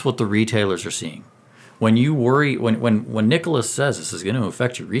 That's what the retailers are seeing. When you worry, when Nicholas says this is going to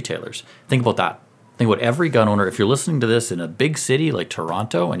affect your retailers, think about that. Think about every gun owner. If you're listening to this in a big city like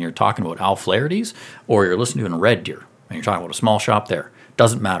Toronto and you're talking about Al Flaherty's, or you're listening to it in Red Deer and you're talking about a small shop there,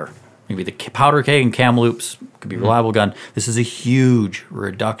 doesn't matter. It could be the powder keg and Kamloops, it could be reliable gun. This is a huge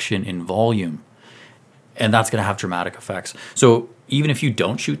reduction in volume, and that's going to have dramatic effects. So even if you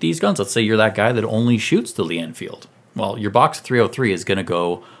don't shoot these guns, let's say you're that guy that only shoots the Lee Enfield, well, your box 303 is going to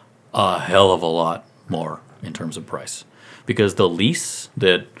go a hell of a lot more in terms of price, because the lease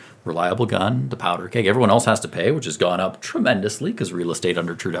that reliable gun, the powder keg, everyone else has to pay, which has gone up tremendously because real estate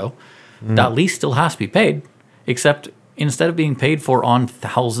under Trudeau, that lease still has to be paid, except instead of being paid for on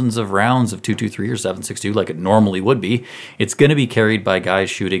thousands of rounds of 223 or 7.62 like it normally would be, it's going to be carried by guys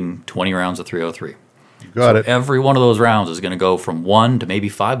shooting 20 rounds of 303. Got it. Every one of those rounds is going to go from $1 to maybe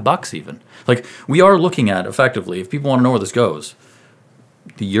 $5 even. Like, we are looking at, effectively, if people want to know where this goes,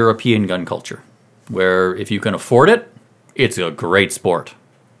 the European gun culture, where if you can afford it, it's a great sport.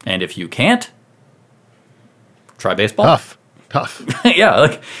 And if you can't, try baseball. Tough.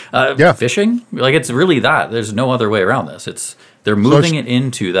 Fishing. Like, it's really that. There's no other way around this. They're moving it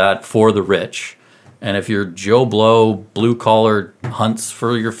into that for the rich. And if you're Joe Blow, blue collar hunts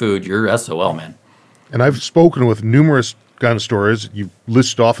for your food, you're SOL, man. And I've spoken with numerous gun stores, you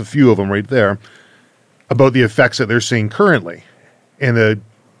list off a few of them right there, about the effects that they're seeing currently. And the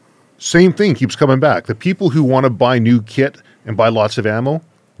same thing keeps coming back. The people who want to buy new kit and buy lots of ammo,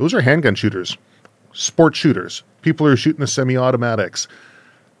 those are handgun shooters, sport shooters, people who are shooting the semi-automatics.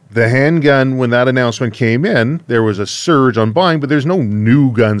 The handgun, when that announcement came in, there was a surge on buying, but there's no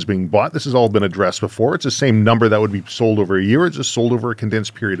new guns being bought. This has all been addressed before. It's the same number that would be sold over a year. It's just sold over a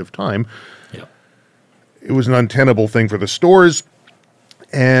condensed period of time. Yeah. It was an untenable thing for the stores,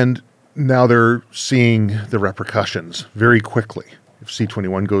 and now they're seeing the repercussions very quickly. If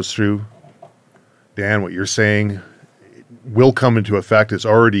C-21 goes through, Dan, what you're saying will come into effect. It's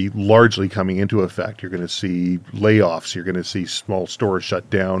already largely coming into effect. You're going to see layoffs. You're going to see small stores shut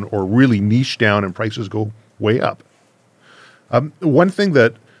down or really niche down and prices go way up. One thing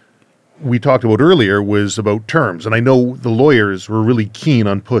that we talked about earlier was about terms. And I know the lawyers were really keen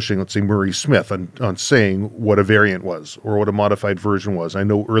on pushing, let's say, Murray Smith on saying what a variant was or what a modified version was. I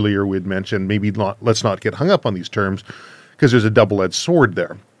know earlier we had mentioned let's not get hung up on these terms because there's a double-edged sword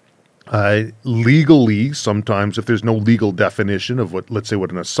there. Legally, sometimes if there's no legal definition of what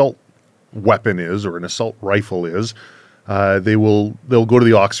an assault weapon is or an assault rifle is, they'll go to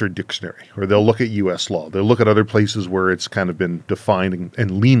the Oxford Dictionary or they'll look at U.S. law. They'll look at other places where it's kind of been defined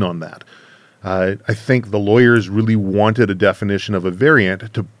and lean on that. I think the lawyers really wanted a definition of a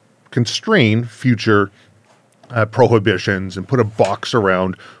variant to constrain future prohibitions and put a box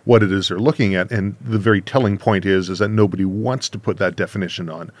around what it is they're looking at. And the very telling point is that nobody wants to put that definition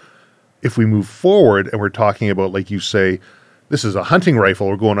on. If we move forward and we're talking about, like you say, this is a hunting rifle,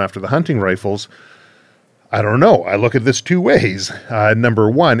 we're going after the hunting rifles, I don't know. I look at this two ways. Number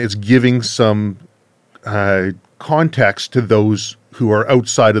one, it's giving some context to those who are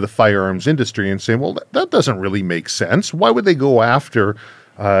outside of the firearms industry and saying, well, that doesn't really make sense. Why would they go after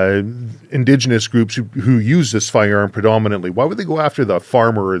indigenous groups who use this firearm predominantly? Why would they go after the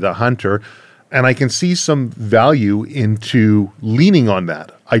farmer or the hunter? And I can see some value into leaning on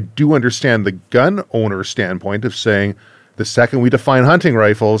that. I do understand the gun owner standpoint of saying, the second we define hunting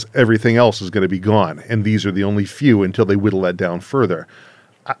rifles, everything else is going to be gone. And these are the only few until they whittle that down further.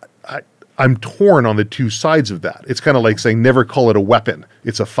 I'm torn on the two sides of that. It's kind of like saying never call it a weapon.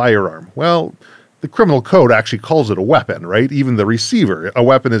 It's a firearm. Well, the criminal code actually calls it a weapon, right? Even the receiver. A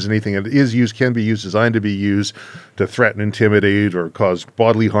weapon is anything that is used, can be used, designed to be used to threaten, intimidate, or cause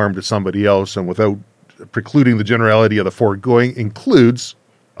bodily harm to somebody else, and without precluding the generality of the foregoing includes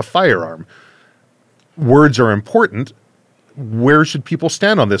a firearm. Words are important. Where should people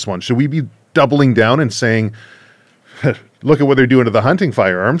stand on this one? Should we be doubling down and saying, look at what they're doing to the hunting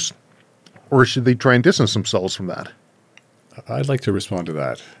firearms, or should they try and distance themselves from that? I'd like to respond to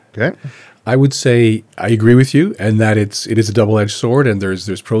that. Okay. I would say I agree with you, and that it is a double-edged sword, and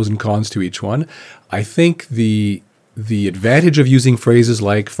there's pros and cons to each one. I think the advantage of using phrases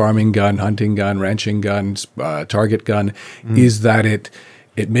like farming gun, hunting gun, ranching gun, target gun is that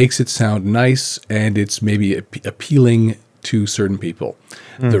it makes it sound nice, and it's maybe appealing to certain people.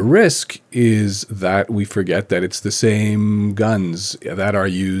 The risk is that we forget that it's the same guns that are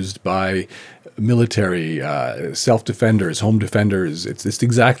used by military, self-defenders, home defenders. It's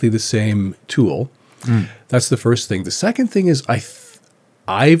exactly the same tool. That's the first thing. The second thing is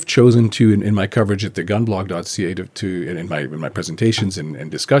I've chosen to, in my coverage at the gunblog.ca, in my presentations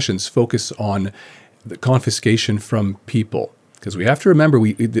and discussions, focus on the confiscation from people. Because we have to remember,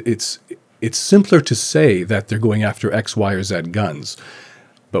 it's simpler to say that they're going after X, Y, or Z guns.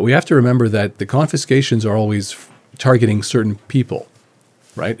 But we have to remember that the confiscations are always targeting certain people,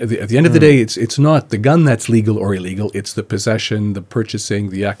 right? At the end of the day, it's not the gun that's legal or illegal. It's the possession, the purchasing,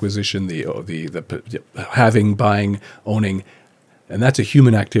 the acquisition, the having, buying, owning, and that's a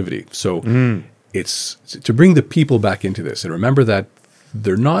human activity. So it's to bring the people back into this and remember that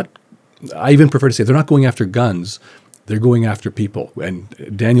they're not. I even prefer to say they're not going after guns. They're going after people.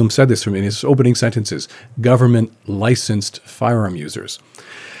 And Daniel said this in his opening sentences, government licensed firearm users.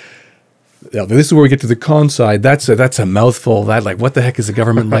 Now, this is where we get to the con side. That's a mouthful. That, like, what the heck is a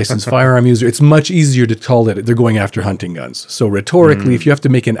government licensed firearm user? It's much easier to call that they're going after hunting guns. So rhetorically, if you have to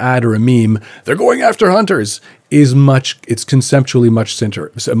make an ad or a meme, they're going after hunters, it's conceptually much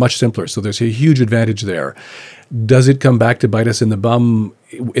simpler. So there's a huge advantage there. Does it come back to bite us in the bum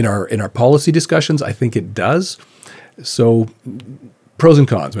in our policy discussions? I think it does. So pros and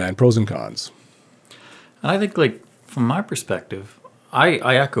cons, man, pros and cons. And I think, like, from my perspective, I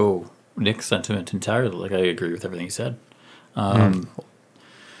echo Nick's sentiment entirely. Like, I agree with everything he said. I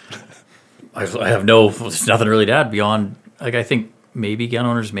have there's nothing really to add beyond, like, I think maybe gun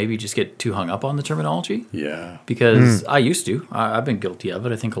owners maybe just get too hung up on the terminology. Yeah. Because I used to. I've been guilty of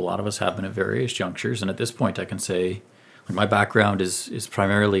it. I think a lot of us have been at various junctures. And at this point, I can say, like, my background is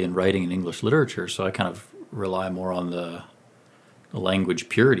primarily in writing and English literature, so I kind of rely more on the language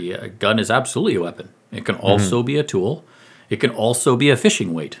purity. A gun is absolutely a weapon. It can also be a tool. It can also be a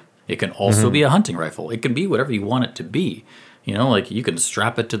fishing weight. It can also be a hunting rifle. It can be whatever you want it to be. You know, like, you can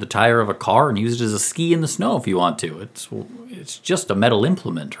strap it to the tire of a car and use it as a ski in the snow if you want to. It's just a metal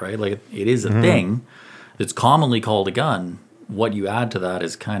implement, right? Like, it is a thing that's commonly called a gun. What you add to that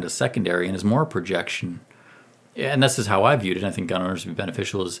is kind of secondary and is more projection. And this is how I viewed it. I think gun owners would be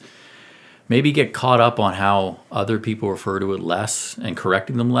beneficial is maybe get caught up on how other people refer to it less and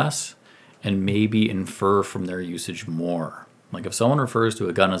correcting them less, and maybe infer from their usage more. Like, if someone refers to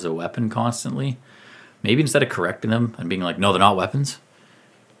a gun as a weapon constantly, maybe instead of correcting them and being like, no, they're not weapons,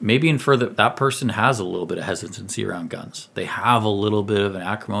 maybe infer that that person has a little bit of hesitancy around guns. They have a little bit of an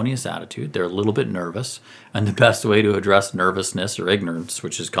acrimonious attitude. They're a little bit nervous. And the best way to address nervousness or ignorance,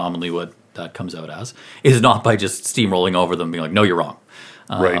 which is commonly what that comes out as, is not by just steamrolling over them and being like, no, you're wrong.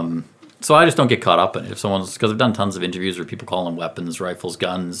 Right. So I just don't get caught up in it. Because I've done tons of interviews where people call them weapons, rifles,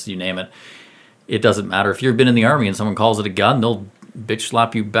 guns, you name it. It doesn't matter. If you've been in the Army and someone calls it a gun, they'll bitch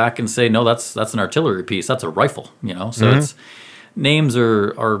slap you back and say, no, that's an artillery piece. That's a rifle, you know? So it's names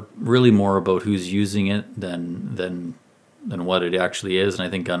are really more about who's using it than what it actually is. And I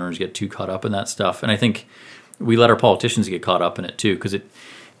think gun owners get too caught up in that stuff. And I think we let our politicians get caught up in it too.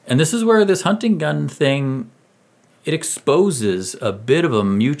 And this is where this hunting gun thing, it exposes a bit of a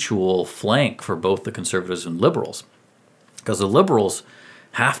mutual flank for both the conservatives and liberals. Because the liberals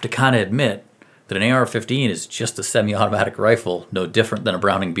have to kind of admit that an AR-15 is just a semi-automatic rifle, no different than a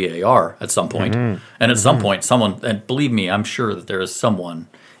Browning BAR at some point. And at some point, someone, and believe me, I'm sure that there is someone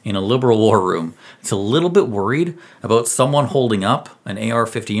in a liberal war room that's a little bit worried about someone holding up an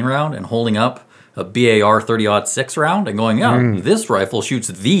AR-15 round and holding up a BAR 30-06 round and going, this rifle shoots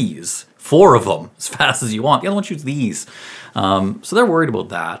these, 4 of them, as fast as you want. The other one shoots these. So they're worried about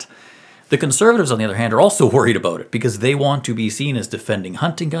that. The Conservatives, on the other hand, are also worried about it because they want to be seen as defending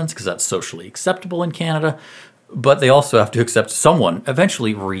hunting guns because that's socially acceptable in Canada. But they also have to accept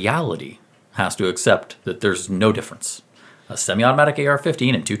eventually reality has to accept that there's no difference. A semi-automatic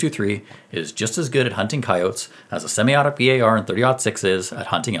AR-15 and .223 is just as good at hunting coyotes as a semi-automatic BAR and 30-06 is at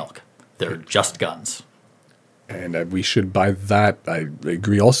hunting elk. They're just guns. And we should, by that, I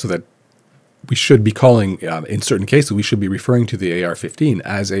agree also that we should be calling, in certain cases, we should be referring to the AR-15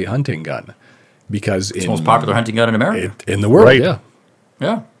 as a hunting gun. Because it's the most popular hunting gun in America. In the world, Right. yeah.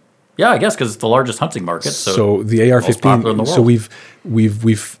 Yeah. Yeah, I guess because it's the largest hunting market. So the AR-15, so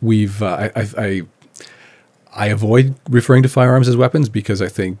I avoid referring to firearms as weapons because I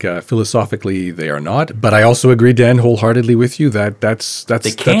think philosophically they are not. But I also agree, Dan, wholeheartely with you that that's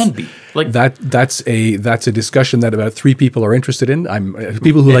they can be like that's a discussion that about 3 people are interested in.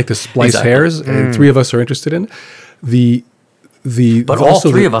 People who like to splice hairs, and 3 of us are interested in But all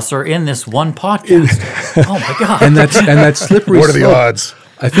 3 of us are in this one podcast. Oh my god! And that slippery. What are the odds?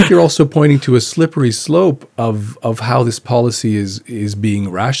 I think you're also pointing to a slippery slope of how this policy is being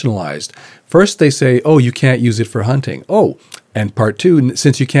rationalized. First, they say, "Oh, you can't use it for hunting." Oh, and part 2,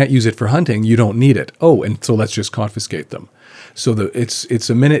 since you can't use it for hunting, you don't need it. Oh, and so let's just confiscate them. So it's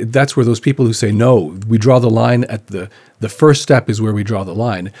a minute. That's where those people who say no, we draw the line at the first step is where we draw the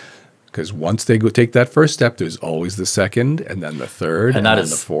line. Because once they go take that first step, there's always the second, and then the third, and then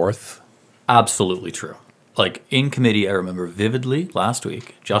the fourth. Absolutely true. Like in committee, I remember vividly last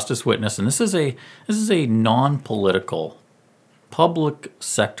week, Justice Witness, and this is a non-political public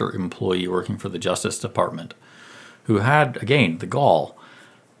sector employee working for the Justice Department, who had again the gall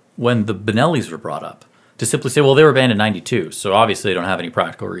when the Benellis were brought up to simply say, well, they were banned in '92, so obviously they don't have any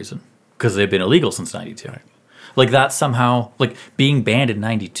practical reason because they've been illegal since '92. Right. Like that somehow, like being banned in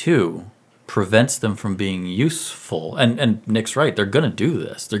 '92 prevents them from being useful. And Nick's right. They're going to do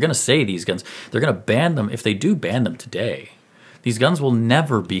this. They're going to say these guns, they're going to ban them. If they do ban them today, these guns will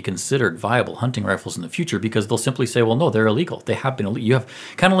never be considered viable hunting rifles in the future because they'll simply say, well, no, they're illegal. They have been illegal. You have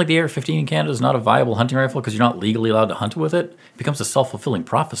kind of like the AR-15 in Canada is not a viable hunting rifle because you're not legally allowed to hunt with it. It becomes a self-fulfilling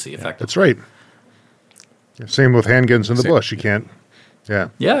prophecy, effectively. That's right. Same with handguns in the bush. You can't. Yeah.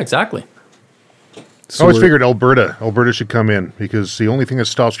 Yeah, exactly. So I always figured Alberta should come in because the only thing that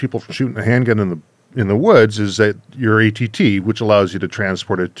stops people from shooting a handgun in the woods is that your ATT, which allows you to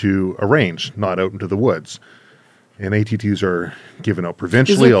transport it to a range, not out into the woods. And ATTs are given out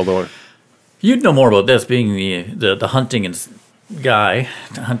provincially, although you'd know more about this, being the hunting and guy,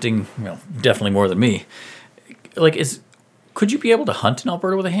 hunting definitely more than me. Like, could you be able to hunt in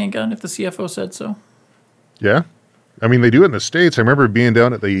Alberta with a handgun if the CFO said so? Yeah. I mean, they do it in the States. I remember being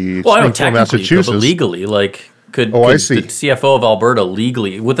down at the Springfield, Massachusetts. But legally, like, could the CFO of Alberta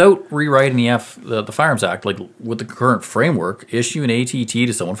legally, without rewriting the Firearms Act, like with the current framework, issue an ATT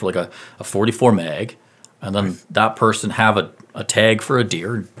to someone for like a 44 mag, and then that person have a tag for a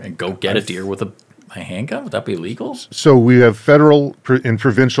deer and go get a deer with a handgun? Would that be illegal? So we have federal and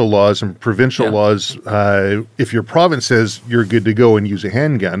provincial laws, and provincial laws, if your province says you're good to go and use a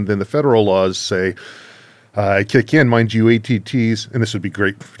handgun, then the federal laws say, kick in, mind you, ATTs, and this would be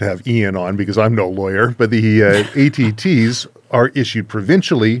great to have Ian on because I'm no lawyer, but the ATTs are issued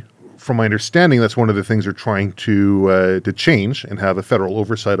provincially. From my understanding, that's one of the things they're trying to change and have a federal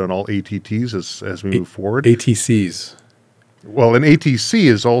oversight on all ATTs as we move forward. ATCs. Well, an ATC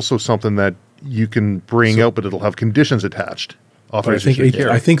is also something that you can bring out, but it'll have conditions attached.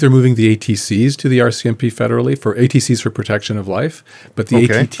 I think they're moving the ATCs to the RCMP federally for ATCs for protection of life, but the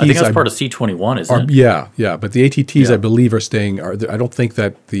ATTs I think that's part of C-21, isn't it? Yeah, but the ATTs I believe are staying. I don't think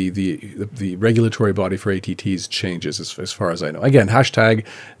that the regulatory body for ATTs changes as far as I know. Again, hashtag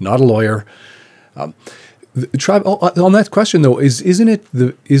not a lawyer. On that question though, isn't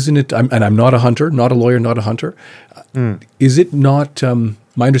it? I'm not a hunter, not a lawyer, not a hunter. Is it not?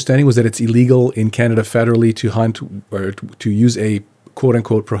 My understanding was that it's illegal in Canada federally to hunt or to use a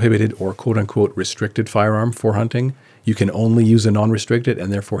quote-unquote prohibited or quote-unquote restricted firearm for hunting. You can only use a non-restricted,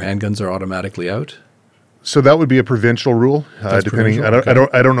 and therefore handguns are automatically out. So that would be a provincial rule, depending. Provincial?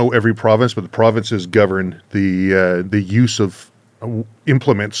 I don't know every province, but the provinces govern the use of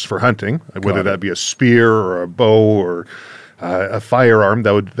implements for hunting, whether that be a spear or a bow or a firearm.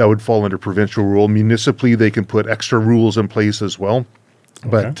 That would fall under provincial rule. Municipally, they can put extra rules in place as well.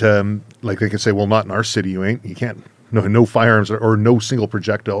 But like they can say, well, not in our city, you can't. No firearms or no single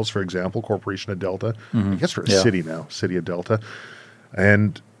projectiles, for example, Corporation of Delta. I guess for a city now, City of Delta.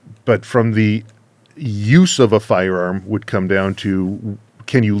 But from the use of a firearm would come down to,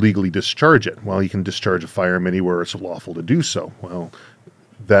 can you legally discharge it? Well, you can discharge a firearm anywhere it's lawful to do so. Well,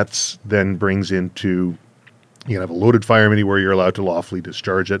 that's then brings into, you can have a loaded firearm anywhere you're allowed to lawfully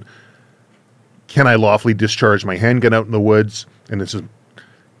discharge it. Can I lawfully discharge my handgun out in the woods? And this is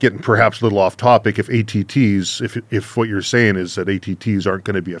getting perhaps a little off topic. If ATTs, if what you're saying is that ATTs aren't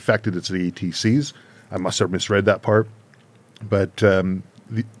going to be affected, it's the ATCs. I must have misread that part. But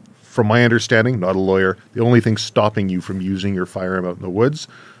from my understanding, not a lawyer, the only thing stopping you from using your firearm out in the woods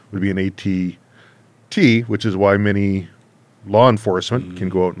would be an ATT, which is why many law enforcement can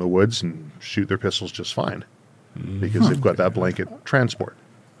go out in the woods and shoot their pistols just fine, because they've got that blanket transport.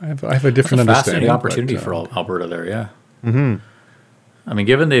 I have a different fascinating understanding. Opportunity for Alberta there, yeah. I mean,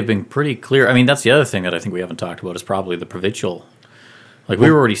 given they've been pretty clear. I mean, that's the other thing that I think we haven't talked about is probably the provincial. Like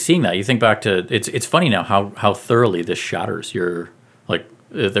we were already seeing that. You think back to it's funny now how thoroughly this shatters your like.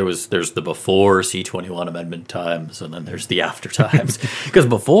 There's the before C-21 amendment times, and then there's the after times. Because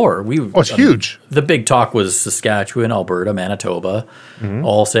before it's huge. The big talk was Saskatchewan, Alberta, Manitoba,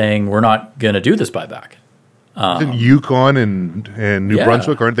 all saying we're not going to do this buyback. Yukon and New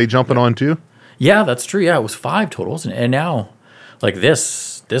Brunswick, aren't they jumping on too? Yeah, that's true. Yeah, it was 5 total, wasn't it? And now, like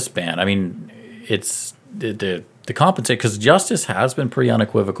this ban. I mean, it's the compensate, because Justice has been pretty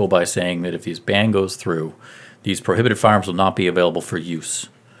unequivocal by saying that if this ban goes through, these prohibited firearms will not be available for use.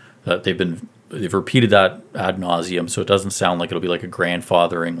 They've repeated that ad nauseum, so it doesn't sound like it'll be like a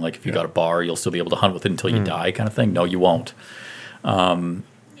grandfathering, like if you got a bar, you'll still be able to hunt with it until you die kind of thing. No, you won't.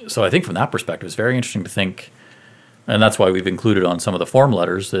 So I think from that perspective, it's very interesting to think, and that's why we've included on some of the form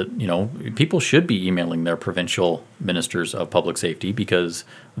letters that, people should be emailing their provincial ministers of public safety, because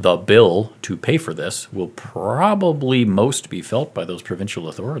the bill to pay for this will probably most be felt by those provincial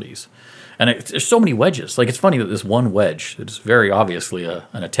authorities. And there's so many wedges. Like, it's funny that this one wedge, that is very obviously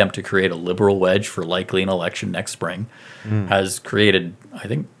an attempt to create a liberal wedge for likely an election next spring, has created, I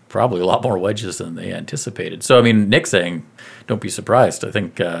think, probably a lot more wedges than they anticipated. So, I mean, Nick's saying, don't be surprised. I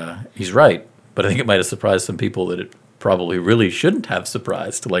think he's right. But I think it might have surprised some people that it probably really shouldn't have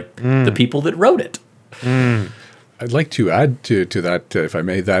surprised, like the people that wrote it. I'd like to add to that, if I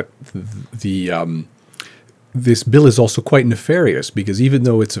may, that this bill is also quite nefarious, because even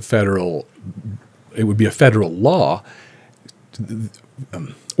though it would be a federal law,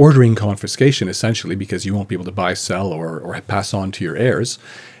 ordering confiscation essentially, because you won't be able to buy, sell, or pass on to your heirs.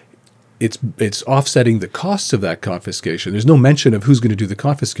 It's offsetting the costs of that confiscation. There's no mention of who's going to do the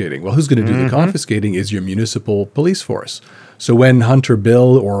confiscating. Well, who's going to do the confiscating is your municipal police force. So when Hunter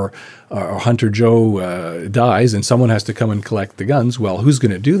Bill or Hunter Joe dies and someone has to come and collect the guns, well, who's going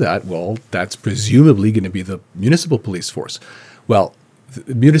to do that? Well, that's presumably going to be the municipal police force. Well,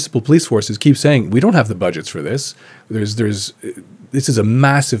 the municipal police forces keep saying, we don't have the budgets for this. This is a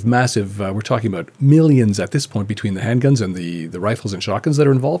massive, we're talking about millions at this point between the handguns and the rifles and shotguns that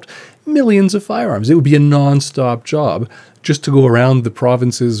are involved, millions of firearms. It would be a nonstop job just to go around the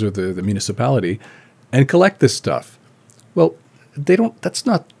provinces or the municipality and collect this stuff. Well, no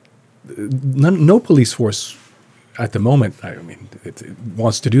police force at the moment, I mean, it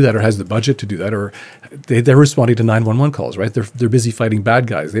wants to do that or has the budget to do that, or they're responding to 911 calls, right? They're busy fighting bad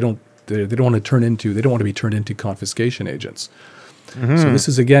guys. They don't want to be turned into confiscation agents. So this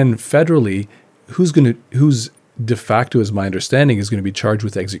is, again, federally, who's de facto, as my understanding, is going to be charged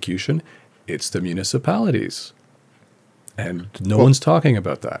with execution? It's the municipalities. And no one's talking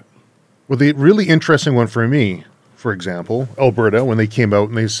about that. Well, the really interesting one for me, for example, Alberta, when they came out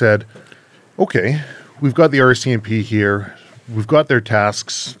and they said, okay, we've got the RCMP here, we've got their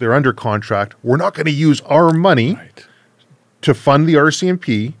tasks, they're under contract, we're not going to use our money to fund the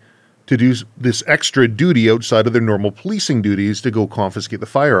RCMP to do this extra duty outside of their normal policing duties to go confiscate the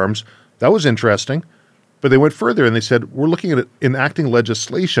firearms. That was interesting. But they went further and they said, we're looking at enacting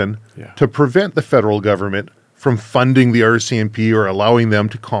legislation to prevent the federal government from funding the RCMP or allowing them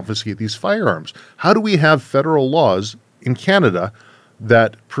to confiscate these firearms. How do we have federal laws in Canada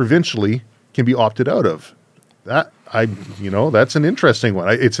that provincially can be opted out of? That's an interesting one.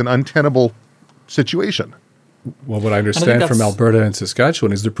 It's an untenable situation. Well, what I understand from Alberta and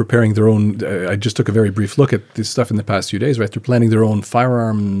Saskatchewan is they're preparing their own. I just took a very brief look at this stuff in the past few days, right? They're planning their own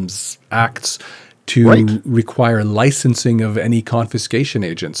firearms acts to require licensing of any confiscation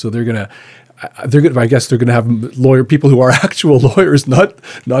agent. So I guess they're gonna have people who are actual lawyers, not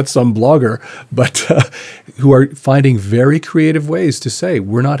some blogger, but who are finding very creative ways to say,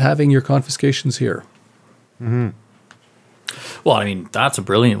 we're not having your confiscations here. Well, I mean, that's a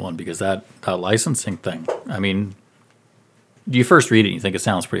brilliant one because that licensing thing. I mean, you first read it and you think it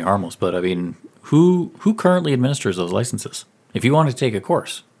sounds pretty harmless, but I mean, who currently administers those licenses? If you wanted to take a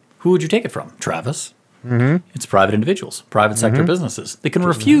course, who would you take it from? Travis? Mm-hmm. It's private individuals, private sector businesses. They can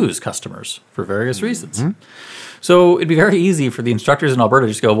refuse customers for various reasons. So it'd be very easy for the instructors in Alberta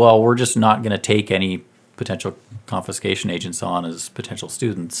to just go, well, we're just not going to take any potential confiscation agents on as potential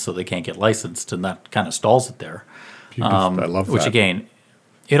students, so they can't get licensed, and that kind of stalls it there. I love that. Which again,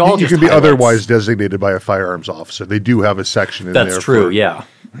 it all You just can be highlights- otherwise designated by a firearms officer. They do have a section in there. That's true, yeah.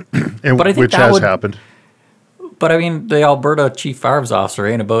 and But I think which that has would- happened. But I mean, the Alberta chief firearms officer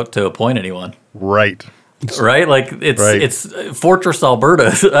ain't about to appoint anyone, Right. right? Like Right. it's Fortress Alberta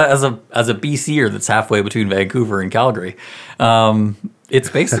as a BCer that's halfway between Vancouver and Calgary. It's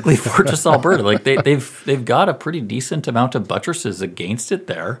basically Fortress Alberta. Like they've got a pretty decent amount of buttresses against it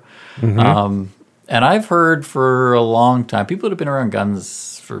there. And I've heard for a long time, people that have been around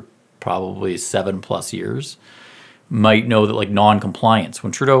guns for probably 7+ years might know that like non-compliance,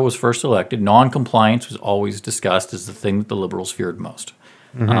 when Trudeau was first elected, non-compliance was always discussed as the thing that the Liberals feared most.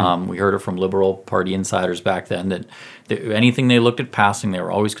 We heard it from Liberal Party insiders back then that anything they looked at passing, they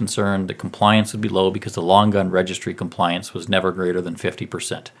were always concerned that compliance would be low because the long gun registry compliance was never greater than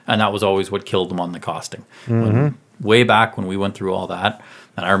 50%. And that was always what killed them on the costing. Way back when we went through all that,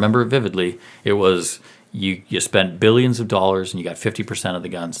 and I remember it vividly, it was you spent billions of dollars and you got 50% of the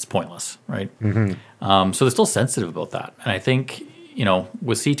guns. It's pointless, right? So they're still sensitive about that. And I think,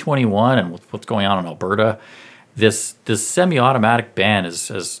 with C-21 and with what's going on in Alberta, this semi-automatic ban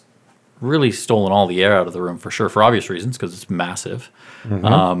has really stolen all the air out of the room for sure, for obvious reasons, because it's massive.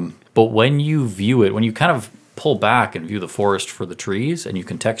 But when you view it, when you kind of pull back and view the forest for the trees, and you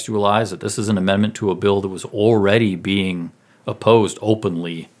contextualize that this is an amendment to a bill that was already being opposed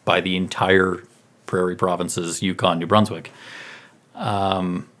openly by the entire prairie provinces, Yukon, New Brunswick,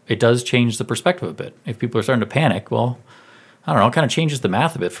 it does change the perspective a bit. If people are starting to panic, well, I don't know, it kind of changes the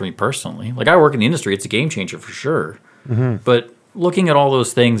math a bit for me personally. Like, I work in the industry, it's a game changer for sure. But looking at all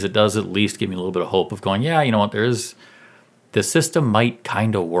those things, it does at least give me a little bit of hope of going, yeah, you know what, the system might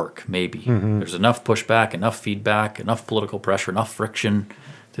kind of work, maybe. There's enough pushback, enough feedback, enough political pressure, enough friction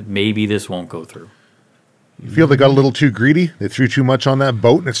that maybe this won't go through. You feel they got a little too greedy? They threw too much on that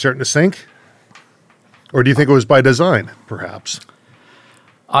boat and it's starting to sink? Or do you think it was by design, perhaps?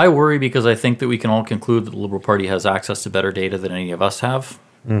 I worry because I think that we can all conclude that the Liberal Party has access to better data than any of us have.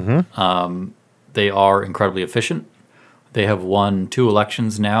 They are incredibly efficient. They have won 2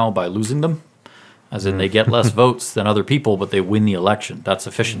 elections now by losing them, as in they get less votes than other people, but they win the election. That's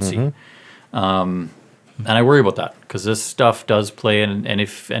efficiency. And I worry about that because this stuff does play in. And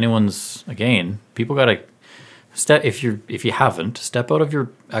if anyone's, again, people got to step, if you haven't, step out of your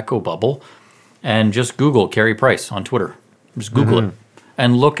echo bubble and just Google Carey Price on Twitter. Just Google it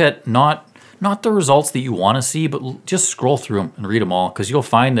and look at not the results that you want to see, but just scroll through them and read them all, because you'll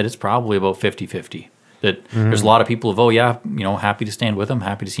find that it's probably about 50-50. That there's a lot of people who, happy to stand with him,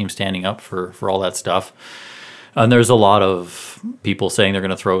 happy to see him standing up for all that stuff. And there's a lot of people saying they're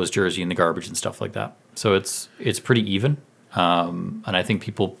going to throw his jersey in the garbage and stuff like that. So it's pretty even. And I think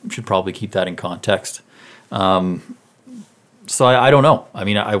people should probably keep that in context. So I don't know. I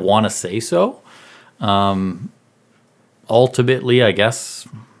mean, I want to say so. Ultimately, I guess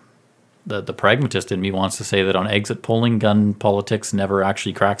the pragmatist in me wants to say that on exit polling, gun politics never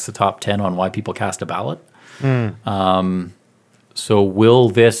actually cracks the top 10 on why people cast a ballot. So will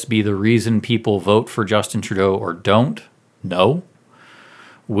this be the reason people vote for Justin Trudeau or don't? No.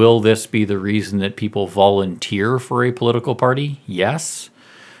 Will this be the reason that people volunteer for a political party? Yes.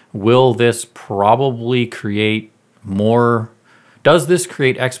 Will this probably create more... Does this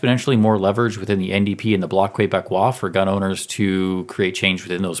create exponentially more leverage within the NDP and the Bloc Québécois for gun owners to create change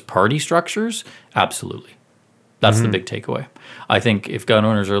within those party structures? Absolutely. That's the big takeaway. I think if gun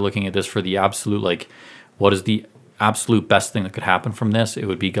owners are looking at this for the absolute, what is the absolute best thing that could happen from this, it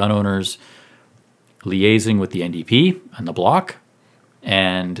would be gun owners liaising with the NDP and the Bloc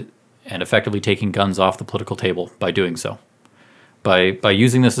and effectively taking guns off the political table by doing so. By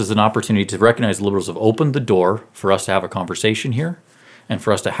using this as an opportunity to recognize the Liberals have opened the door for us to have a conversation here and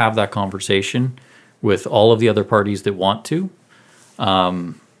for us to have that conversation with all of the other parties that want to,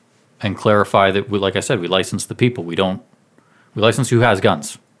 and clarify that, like I said, we license the people. We license who has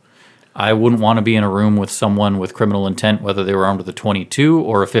guns. I wouldn't want to be in a room with someone with criminal intent, whether they were armed with a 22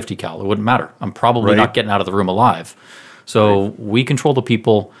 or a 50 cal. It wouldn't matter. I'm probably not getting out of the room alive. So we control the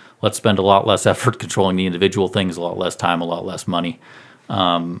people. Let's spend a lot less effort controlling the individual things, a lot less time, a lot less money.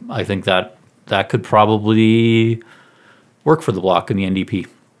 I think that could probably work for the Bloc and the NDP.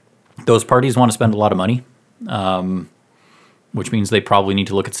 Those parties want to spend a lot of money. which means they probably need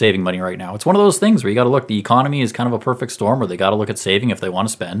to look at saving money right now. It's one of those things where you got to look, the economy is kind of a perfect storm where they got to look at saving if they want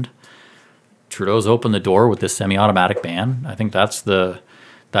to spend. Trudeau's opened the door with this semi-automatic ban. I think that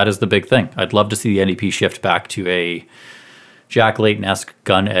is the big thing. I'd love to see the NDP shift back to a Jack Layton-esque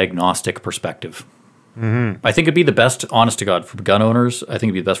gun agnostic perspective. Mm-hmm. I think it'd be the best, honest to God, for gun owners. I think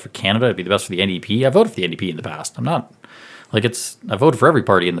it'd be the best for Canada. It'd be the best for the NDP. I voted for the NDP in the past. I voted for every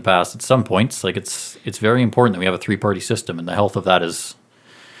party in the past at some points. It's very important that we have a three-party system, and the health of that it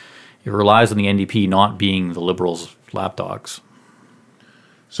relies on the NDP not being the Liberals' lapdogs.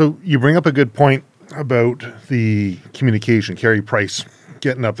 So you bring up a good point about the communication. Carey Price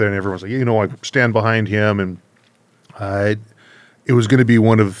getting up there and everyone's like, I stand behind him. And it was going to be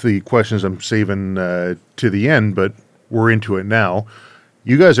one of the questions I'm saving to the end, but we're into it now.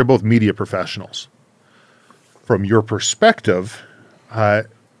 You guys are both media professionals. From your perspective,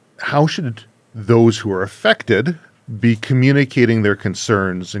 how should those who are affected be communicating their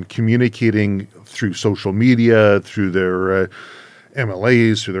concerns and communicating through social media, through their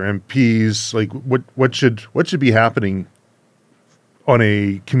MLAs, through their MPs? Like, what should be happening on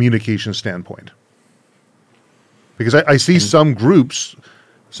a communication standpoint? Because I see some groups,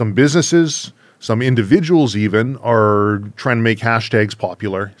 some businesses, some individuals even are trying to make hashtags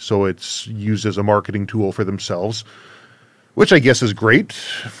popular, so it's used as a marketing tool for themselves, which I guess is great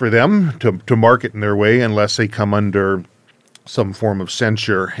for them to market in their way, unless they come under some form of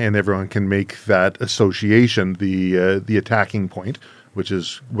censure and everyone can make that association the attacking point, which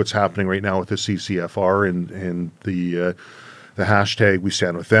is what's happening right now with the CCFR and the hashtag We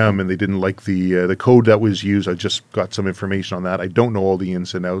Stand With Them, and they didn't like the code that was used. I just got some information on that. I don't know all the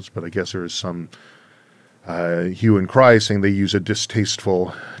ins and outs, but I guess there is some hue and cry saying they use a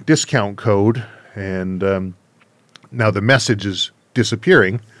distasteful discount code, and now the message is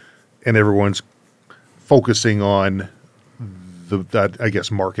disappearing, and everyone's focusing on that, I guess,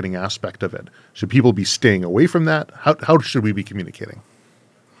 marketing aspect of it. Should people be staying away from that? How should we be communicating?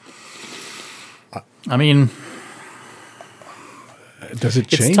 I mean, does it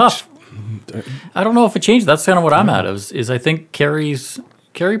change? It's tough. I don't know if it changed. That's kind of what I'm at. Is I think Carey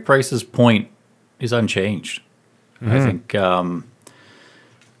Price's point is unchanged. Mm-hmm. I think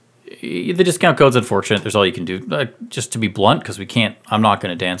the discount code's unfortunate. There's all you can do. Just to be blunt, because I'm not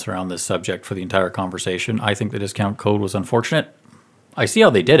going to dance around this subject for the entire conversation. I think the discount code was unfortunate. I see how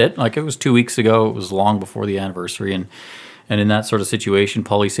they did it. Like, it was 2 weeks ago. It was long before the anniversary. And in that sort of situation,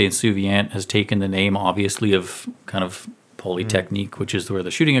 Poly Saint-Souviant has taken the name, obviously, of kind of Polytechnique, which is where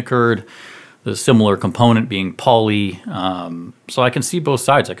the shooting occurred, the similar component being poly. So I can see both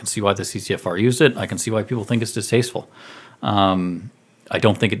sides. I can see why the CCFR used it. I can see why people think it's distasteful. I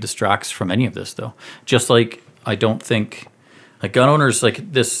don't think it distracts from any of this, though. Just like I don't think, like, gun owners love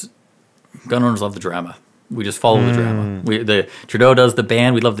the drama. We just follow the drama. Trudeau does the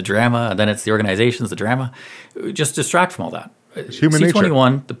ban, we love the drama, and then it's the organizations, the drama. We just distract from all that. It's human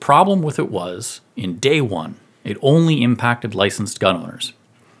C-21, nature. the problem with it was, in day one, it only impacted licensed gun owners.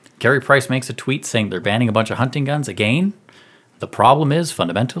 Carey Price makes a tweet saying they're banning a bunch of hunting guns. Again, the problem is,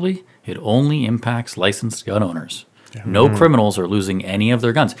 fundamentally, it only impacts licensed gun owners. Yeah. No criminals are losing any of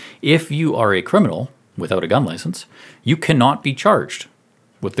their guns. If you are a criminal without a gun license, you cannot be charged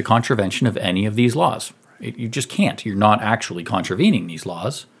with the contravention of any of these laws. You just can't. You're not actually contravening these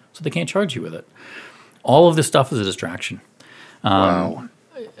laws, so they can't charge you with it. All of this stuff is a distraction. Wow.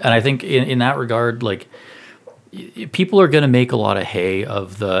 And I think in that regard, like, people are going to make a lot of hay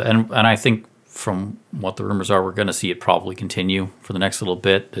of and I think from what the rumors are, we're going to see it probably continue for the next little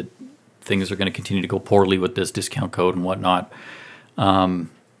bit, that things are going to continue to go poorly with this discount code and whatnot.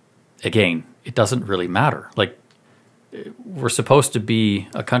 Again, it doesn't really matter. Like, we're supposed to be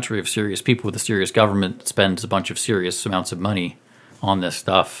a country of serious people with a serious government that spends a bunch of serious amounts of money on this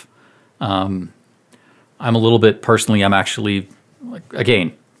stuff. I'm a little bit, personally, I'm actually, like,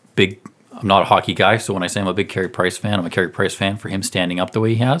 again, I'm not a hockey guy, so when I say I'm a big Carey Price fan, I'm a Carey Price fan for him standing up the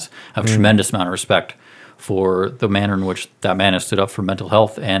way he has. I have a tremendous amount of respect for the manner in which that man has stood up for mental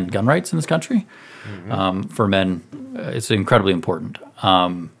health and gun rights in this country. For men, it's incredibly important.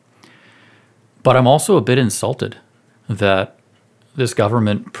 But I'm also a bit insulted that this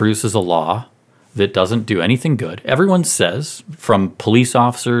government produces a law that doesn't do anything good. Everyone says, from police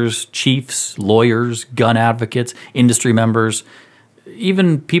officers, chiefs, lawyers, gun advocates, industry members,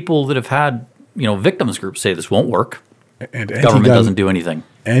 even people that have had, victims groups say this won't work. And government doesn't do anything.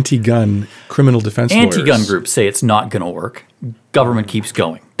 Anti-gun criminal defense lawyers. Anti-gun groups say it's not going to work. Government keeps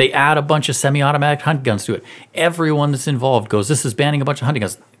going. They add a bunch of semi-automatic hunting guns to it. Everyone that's involved goes, this is banning a bunch of hunting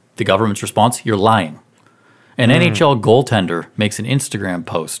guns. The government's response, you're lying. An NHL goaltender makes an Instagram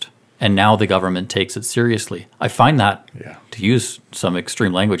post and now the government takes it seriously. I find that, to use some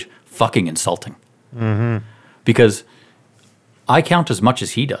extreme language, fucking insulting. Because I count as much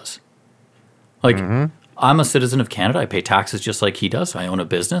as he does. Like, I'm a citizen of Canada. I pay taxes just like he does. I own a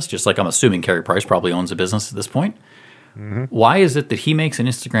business, just like I'm assuming Carey Price probably owns a business at this point. Why is it that he makes an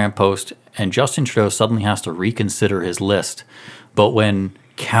Instagram post and Justin Trudeau suddenly has to reconsider his list? But when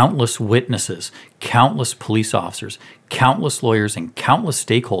countless witnesses, countless police officers, countless lawyers, and countless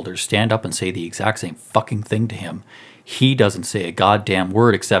stakeholders stand up and say the exact same fucking thing to him, he doesn't say a goddamn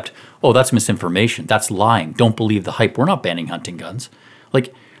word except, oh, that's misinformation. That's lying. Don't believe the hype. We're not banning hunting guns.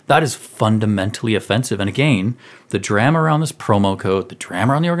 Like, that is fundamentally offensive. And again, the drama around this promo code, the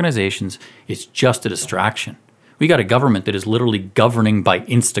drama around the organizations, is just a distraction. We got a government that is literally governing by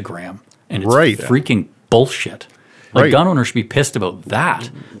Instagram. And it's freaking bullshit. Like, gun owners should be pissed about that,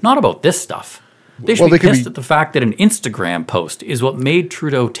 not about this stuff. They should be pissed at the fact that an Instagram post is what made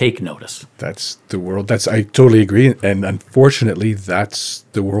Trudeau take notice. That's the world. I totally agree. And unfortunately, that's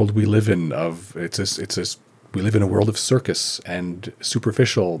the world we live in. We live in a world of circus and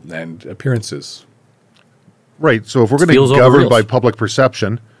superficial and appearances. Right. So if we're going to be governed by public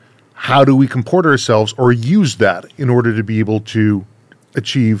perception, how do we comport ourselves or use that in order to be able to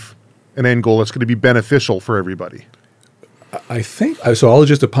achieve an end goal that's going to be beneficial for everybody? I think so. I'll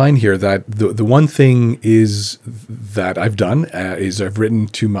just opine here that the one thing is that I've done is I've written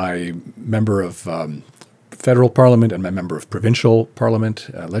to my member of federal parliament and my member of provincial parliament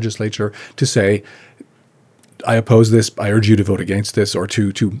legislature to say, I oppose this. I urge you to vote against this, or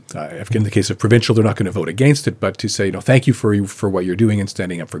in the case of provincial, they're not going to vote against it, but to say, thank you for what you're doing and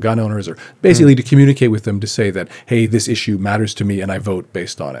standing up for gun owners, or basically to communicate with them to say that, hey, this issue matters to me and I vote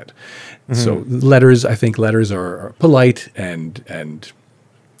based on it. So I think letters are polite and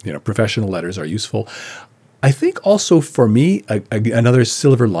professional letters are useful. I think also for me, another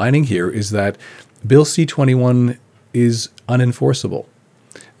silver lining here is that Bill C-21 is unenforceable.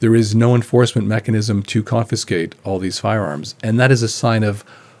 There is no enforcement mechanism to confiscate all these firearms, and that is a sign of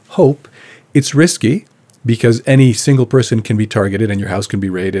hope. It's risky because any single person can be targeted and your house can be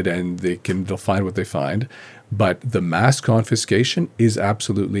raided and they'll find what they find. But the mass confiscation is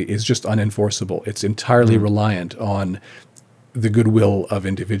just unenforceable. It's entirely reliant on the goodwill of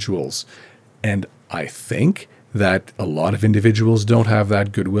individuals. And I think that a lot of individuals don't have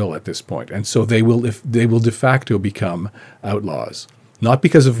that goodwill at this point. And so they will de facto become outlaws. Not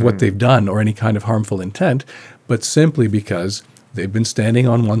because of what they've done or any kind of harmful intent, but simply because they've been standing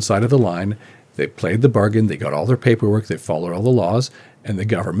on one side of the line, they played the bargain, they got all their paperwork, they followed all the laws, and the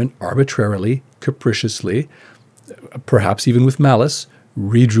government arbitrarily, capriciously, perhaps even with malice,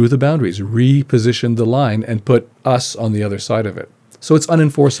 redrew the boundaries, repositioned the line, and put us on the other side of it. So it's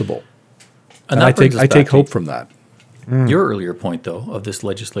unenforceable. And I take hope from that. Your earlier point, though, of this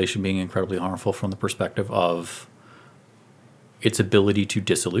legislation being incredibly harmful from the perspective of its ability to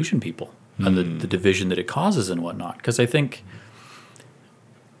disillusion people and the division that it causes and whatnot. Because I think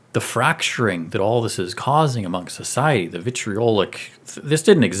the fracturing that all this is causing amongst society, the vitriolic, this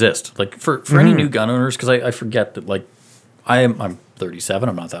didn't exist. Like for any new gun owners, because I forget that, like, I'm 37,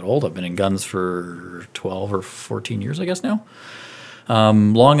 I'm not that old. I've been in guns for 12 or 14 years, I guess now.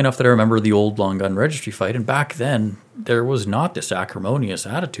 Long enough that I remember the old long gun registry fight. And back then, there was not this acrimonious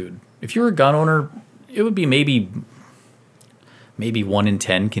attitude. If you were a gun owner, it would be maybe 1 in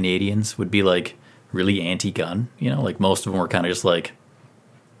 10 Canadians would be like really anti-gun. Like most of them were kind of just like,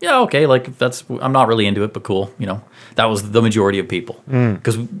 yeah, okay, like I'm not really into it, but cool. That was the majority of people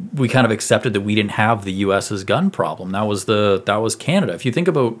because we kind of accepted that we didn't have the U.S.'s gun problem. That was Canada. If you think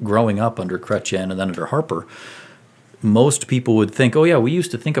about growing up under Chrétien and then under Harper, most people would think, oh yeah, we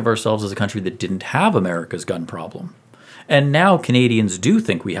used to think of ourselves as a country that didn't have America's gun problem. And now Canadians do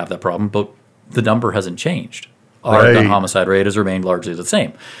think we have that problem, but the number hasn't changed. Our gun homicide rate has remained largely the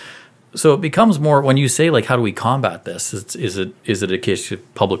same. So it becomes more, when you say, like, how do we combat this? Is it a case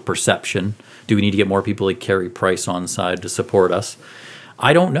of public perception? Do we need to get more people like Carey Price on side to support us?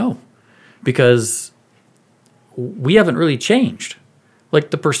 I don't know, because we haven't really changed.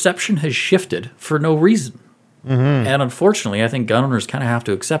 Like, the perception has shifted for no reason. And unfortunately, I think gun owners kind of have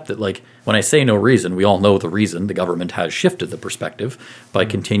to accept that, like, when I say no reason, we all know the reason. The government has shifted the perspective by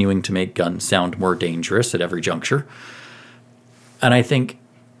continuing to make guns sound more dangerous at every juncture. And I think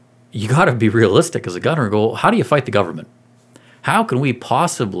you got to be realistic as a gunner and go, how do you fight the government? How can we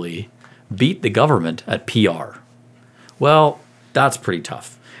possibly beat the government at PR? Well, that's pretty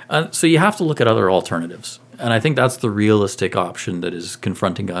tough. So you have to look at other alternatives. And I think that's the realistic option that is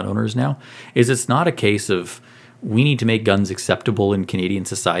confronting gun owners now, is it's not a case of we need to make guns acceptable in Canadian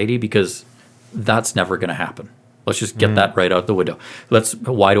society, because that's never going to happen. Let's just get that right out the window.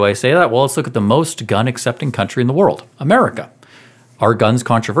 Why do I say that? Well, let's look at the most gun-accepting country in the world, America. Are guns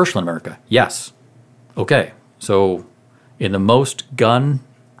controversial in America? Yes. Okay. So in the most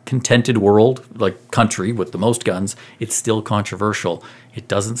gun-contented world, like country with the most guns, it's still controversial. It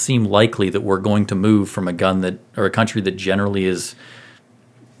doesn't seem likely that we're going to move from a country that generally is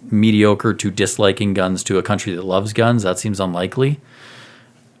mediocre to disliking guns to a country that loves guns. That seems unlikely.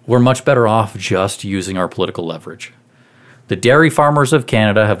 We're much better off just using our political leverage. The dairy farmers of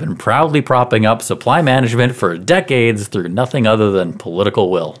Canada have been proudly propping up supply management for decades through nothing other than political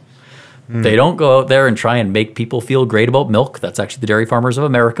will. They don't go out there and try and make people feel great about milk. That's actually the Dairy Farmers of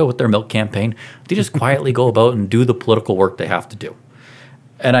America with their milk campaign. They just quietly go about and do the political work they have to do.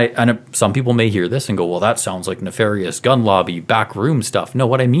 And some people may hear this and go, well, that sounds like nefarious gun lobby, backroom stuff. No,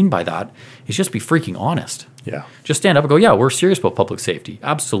 what I mean by that is just be freaking honest. Yeah. Just stand up and go, yeah, we're serious about public safety.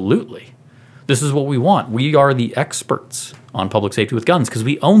 Absolutely. This is what we want. We are the experts on public safety with guns because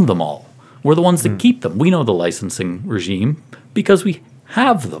we own them all. We're the ones that keep them. We know the licensing regime because we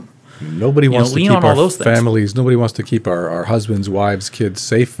have them. Nobody wants to keep on all our those things. families, nobody wants to keep our husbands, wives, kids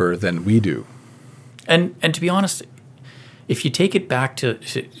safer than we do. And to be honest, if you take it back to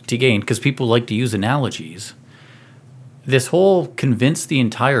gain, because people like to use analogies, this whole convince the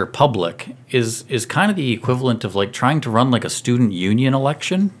entire public is kind of the equivalent of like trying to run like a student union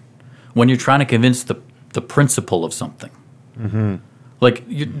election when you're trying to convince the principal of something. Mm-hmm. Like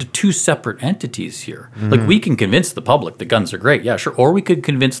the two separate entities here. Mm-hmm. Like we can convince the public the guns are great, yeah, sure. Or we could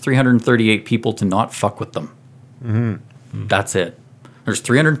convince 338 people to not fuck with them. Mm-hmm. That's it. There's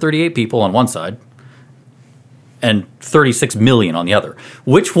 338 people on one side and 36 million on the other.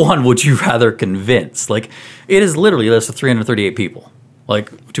 Which one would you rather convince? Like it is literally a list of 338 people.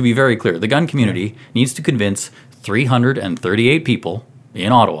 Like to be very clear, the gun community needs to convince 338 people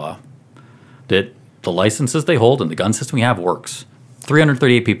in Ottawa that the licenses they hold and the gun system we have works.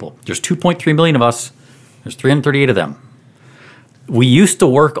 338 people. There's 2.3 million of us. There's 338 of them. We used to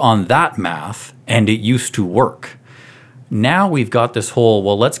work on that math, and it used to work. Now we've got this whole,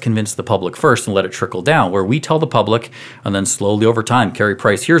 well, let's convince the public first and let it trickle down, where we tell the public, and then slowly over time, Carey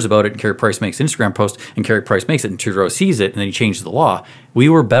Price hears about it, and Carey Price makes an Instagram post, and Carey Price makes it, and Trudeau sees it, and then he changes the law. We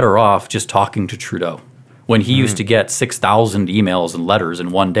were better off just talking to Trudeau. When he used to get 6,000 emails and letters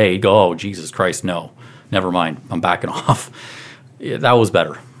in one day, he'd go, oh, Jesus Christ, no. Never mind. I'm backing off. Yeah, that was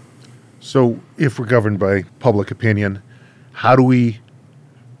better. So if we're governed by public opinion, how do we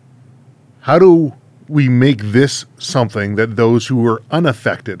make this something that those who are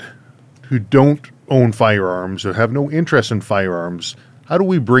unaffected, who don't own firearms or have no interest in firearms, how do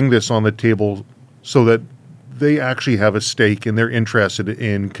we bring this on the table so that they actually have a stake and they're interested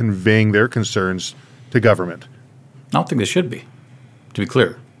in conveying their concerns to government? I don't think they should be, to be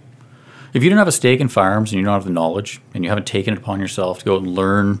clear. If you don't have a stake in firearms and you don't have the knowledge and you haven't taken it upon yourself to go and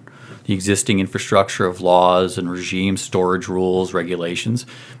learn the existing infrastructure of laws and regimes, storage rules, regulations,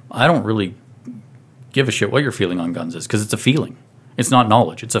 I don't really give a shit what your feeling on guns is because it's a feeling. It's not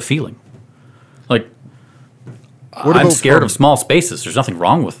knowledge. It's a feeling. Like, I'm scared of small spaces. There's nothing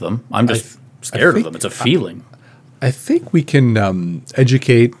wrong with them. I'm just scared of them. It's a feeling. I think we can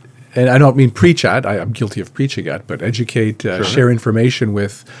educate, and I don't mean preach at, I'm guilty of preaching at, but educate, share information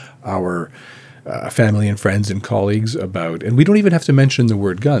with our family and friends and colleagues about, and we don't even have to mention the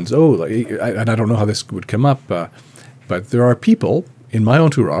word guns. And I don't know how this would come up, but there are people in my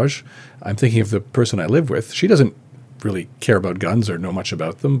entourage. I'm thinking of the person I live with. She doesn't really care about guns or know much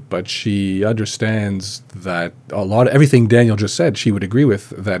about them, but she understands that everything Daniel just said, she would agree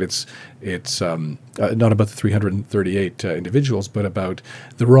with, that it's not about the 338 individuals, but about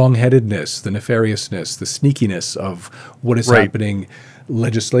the wrong-headedness, the nefariousness, the sneakiness of what is happening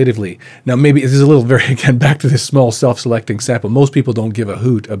legislatively. Now, maybe this is a little again, back to this small self-selecting sample. Most people don't give a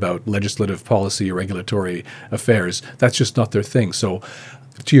hoot about legislative policy or regulatory affairs. That's just not their thing. So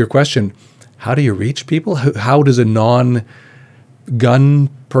to your question, how do you reach people? How does a non-gun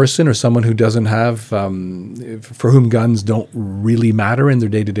person or someone who doesn't have, for whom guns don't really matter in their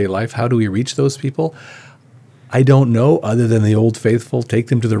day-to-day life, how do we reach those people? I don't know, other than the old faithful, take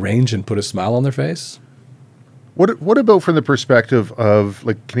them to the range and put a smile on their face. What about from the perspective of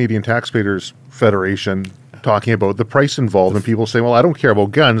like Canadian Taxpayers Federation talking about the price involved and people saying, well, I don't care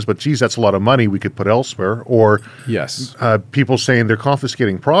about guns, but geez, that's a lot of money we could put elsewhere. Or yes, people saying they're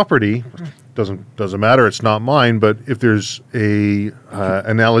confiscating property. Doesn't matter. It's not mine. But if there's a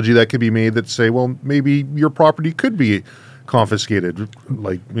analogy that could be made that say, well, maybe your property could be confiscated,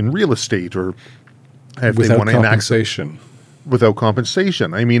 like in real estate, or if without they want compensation. without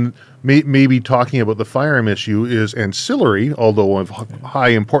compensation. I mean, maybe talking about the firearm issue is ancillary, although of high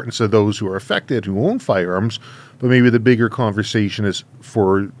importance to those who are affected who own firearms. But maybe the bigger conversation is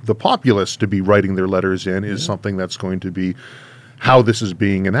for the populace to be writing their letters in is something that's going to be how this is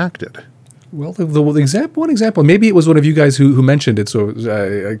being enacted. Well, one example, maybe it was one of you guys who mentioned it, so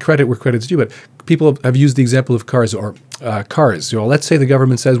credit where credit's due, but people have used the example of cars or cars. Let's say the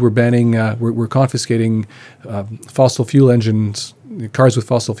government says we're banning, we're confiscating fossil fuel engines, cars with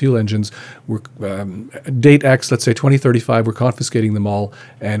fossil fuel engines. We're date X, let's say 2035, we're confiscating them all,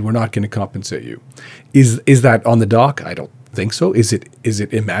 and we're not going to compensate you. Is that on the dock? I don't think so. Is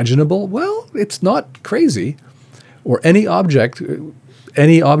it imaginable? Well, it's not crazy. Or any object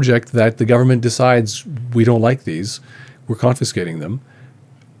that the government decides we don't like these, we're confiscating them.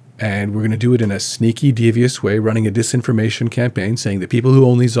 And we're going to do it in a sneaky, devious way, running a disinformation campaign saying that people who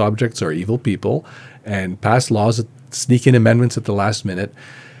own these objects are evil people and pass laws, sneak in amendments at the last minute.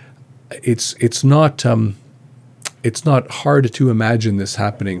 It's not hard to imagine this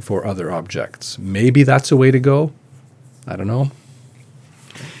happening for other objects. Maybe that's a way to go. I don't know.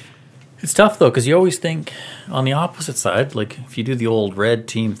 It's tough, though, because you always think on the opposite side, like if you do the old red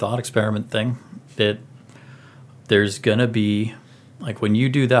team thought experiment thing, that there's going to be, like when you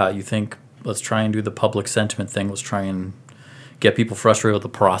do that, you think, let's try and do the public sentiment thing. Let's try and get people frustrated with the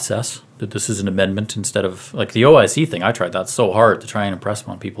process, that this is an amendment instead of, like the OIC thing, I tried that so hard to try and impress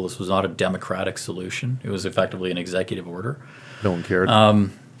upon people. This was not a democratic solution. It was effectively an executive order. No one cared.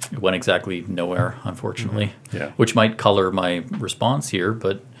 It went exactly nowhere, unfortunately, Yeah. which might color my response here,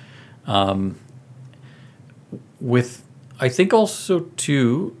 but I think also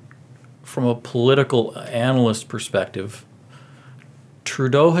too, from a political analyst perspective,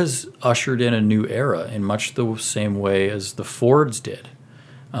 Trudeau has ushered in a new era in much the same way as the Fords did.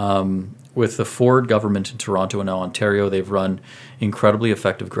 With the Ford government in Toronto and now Ontario, they've run incredibly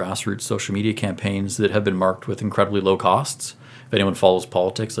effective grassroots social media campaigns that have been marked with incredibly low costs. If anyone follows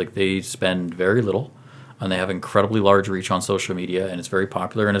politics, like they spend very little and they have incredibly large reach on social media, and it's very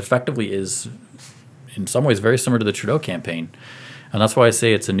popular, and it effectively is in some ways very similar to the Trudeau campaign. And that's why I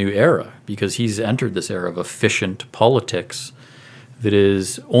say it's a new era, because he's entered this era of efficient politics that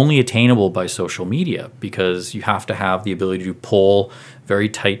is only attainable by social media, because you have to have the ability to poll very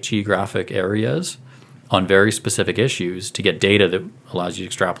tight geographic areas on very specific issues to get data that allows you to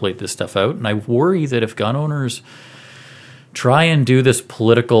extrapolate this stuff out. And I worry that if gun owners try and do this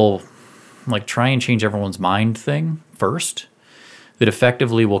political, like try and change everyone's mind thing first, that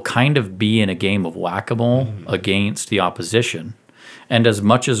effectively will kind of be in a game of whack-a-mole against the opposition. And as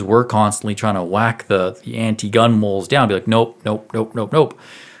much as we're constantly trying to whack the anti-gun moles down, be like, nope,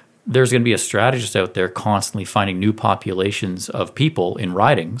 there's going to be a strategist out there constantly finding new populations of people in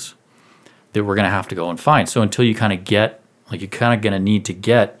ridings that we're going to have to go and find. So until you kind of get, like, you're kind of going to need to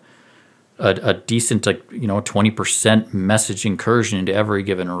get a decent, 20% message incursion into every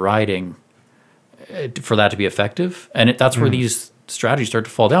given riding for that to be effective. And that's where these strategies start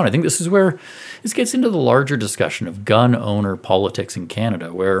to fall down. I think this is where this gets into the larger discussion of gun owner politics in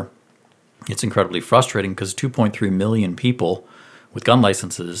Canada, where it's incredibly frustrating because 2.3 million people with gun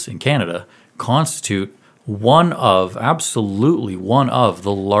licenses in Canada constitute absolutely one of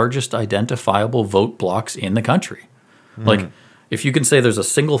the largest identifiable vote blocks in the country. Like, if you can say there's a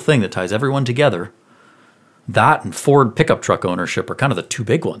single thing that ties everyone together, that and Ford pickup truck ownership are kind of the two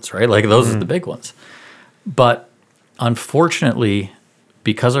big ones, right? Like, those are the big ones. But unfortunately,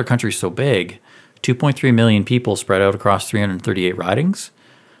 because our country's so big, 2.3 million people spread out across 338 ridings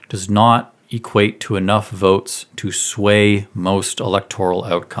does not equate to enough votes to sway most electoral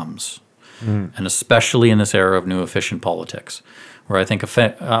outcomes. And especially in this era of new efficient politics, where I think,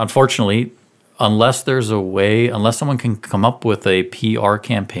 unfortunately, unless someone can come up with a PR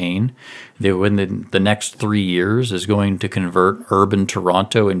campaign that within the next 3 years is going to convert urban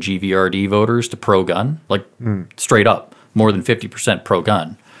Toronto and GVRD voters to pro-gun, straight up, more than 50%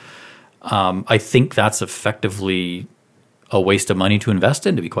 pro-gun, I think that's effectively a waste of money to invest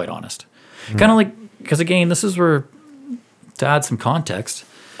in, to be quite honest. Kind of like, because again, this is where, to add some context,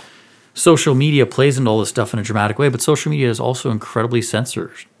 social media plays into all this stuff in a dramatic way, but social media is also incredibly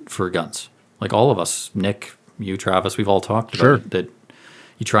censored for guns. Like all of us, Nick, you, Travis, we've all talked about it, that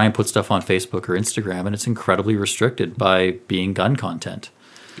you try and put stuff on Facebook or Instagram, and it's incredibly restricted by being gun content.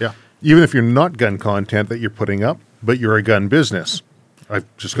 Yeah. Even if you're not gun content that you're putting up, but you're a gun business. I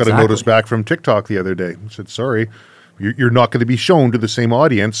just got a notice back from TikTok the other day. It said, sorry, you're not going to be shown to the same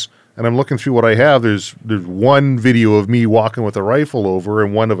audience. And I'm looking through what I have. There's one video of me walking with a rifle over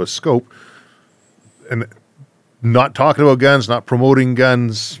and one of a scope. And not talking about guns, not promoting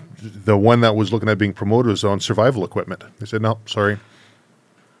guns, the one that was looking at being promoted was on survival equipment. They said, no, sorry.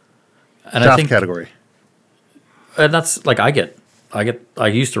 And Shaft category. And that's like, I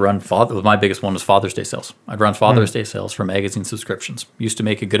used to run my biggest one was Father's Day sales. I'd run Father's Day sales for magazine subscriptions. Used to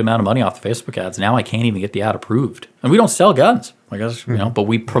make a good amount of money off the Facebook ads. Now I can't even get the ad approved. And we don't sell guns, I guess, but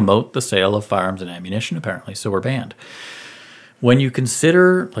we promote the sale of firearms and ammunition apparently, so we're banned. When you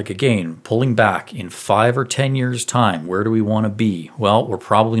consider, like, again, pulling back in 5 or 10 years' time, where do we want to be? Well, we're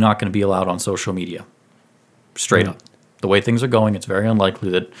probably not going to be allowed on social media. Straight up. The way things are going, it's very unlikely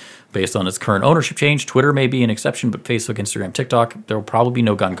that, based on its current ownership change, Twitter may be an exception, but Facebook, Instagram, TikTok, there will probably be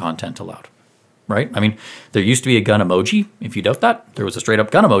no gun content allowed, right? I mean, there used to be a gun emoji. If you doubt that, there was a straight-up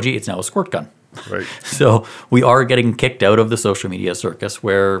gun emoji. It's now a squirt gun. Right. So we are getting kicked out of the social media circus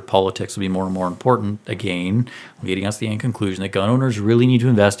where politics will be more and more important, again, leading us to the end conclusion that gun owners really need to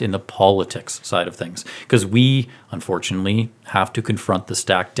invest in the politics side of things. Because we, unfortunately, have to confront the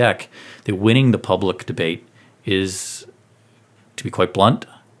stacked deck that winning the public debate is, to be quite blunt,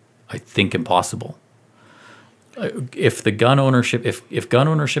 I think impossible. If gun ownership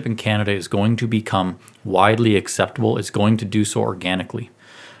in Canada is going to become widely acceptable, it's going to do so organically.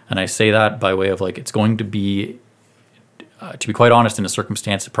 And I say that by way of, like, it's going to be, to be quite honest, in a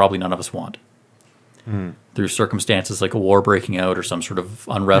circumstance that probably none of us want. Through circumstances like a war breaking out or some sort of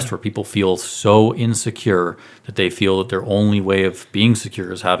unrest where people feel so insecure that they feel that their only way of being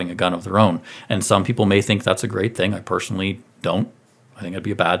secure is having a gun of their own. And some people may think that's a great thing. I personally don't. I think it'd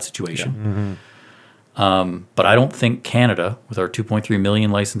be a bad situation. But I don't think Canada, with our 2.3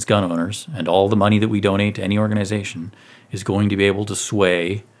 million licensed gun owners and all the money that we donate to any organization, is going to be able to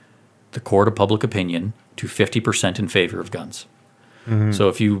sway the court of public opinion to 50% in favor of guns. So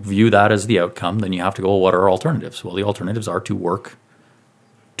if you view that as the outcome, then you have to go, well, what are our alternatives? Well, the alternatives are to work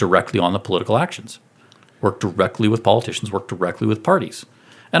directly on the political actions, work directly with politicians, work directly with parties.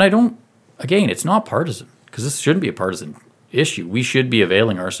 And it's not partisan, because this shouldn't be a partisan issue. We should be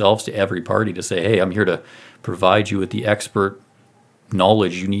availing ourselves to every party to say, hey, I'm here to provide you with the expert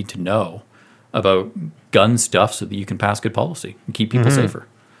knowledge you need to know about gun stuff so that you can pass good policy and keep people safer.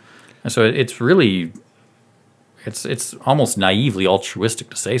 And so it's really, it's almost naively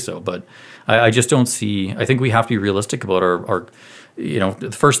altruistic to say so, but I just don't see, I think we have to be realistic about our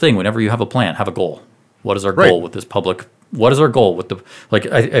the first thing, whenever you have a plan, have a goal. What is our goal with this public? What is our goal with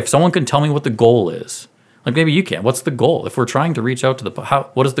if someone can tell me what the goal is, like maybe you can, what's the goal? If we're trying to reach out to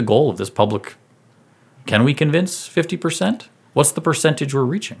what is the goal of this public? Can we convince 50%? What's the percentage we're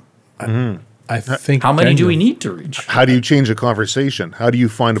reaching? I think how many do we need to reach? How do you change a conversation? How do you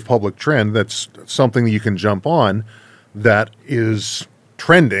find a public trend that's something that you can jump on that is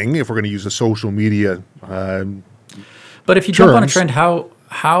trending, if we're going to use a social media But if you jump on a trend, how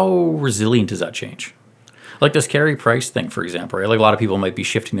resilient does that change? Like this Carey Price thing, for example, right? Like a lot of people might be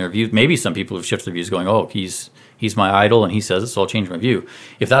shifting their views. Maybe some people have shifted their views going, oh, he's my idol and he says it, so I'll change my view.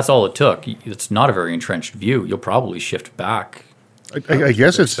 If that's all it took, it's not a very entrenched view. You'll probably shift back. I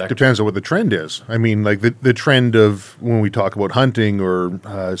guess it depends on what the trend is. I mean, like the trend of when we talk about hunting or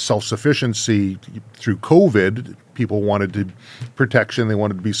self-sufficiency through COVID, people wanted protection. They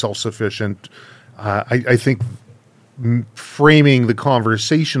wanted to be self-sufficient. I think framing the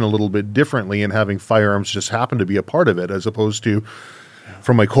conversation a little bit differently and having firearms just happen to be a part of it, as opposed to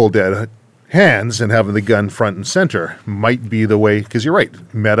from my cold dead hands and having the gun front and center might be the way, because you're right.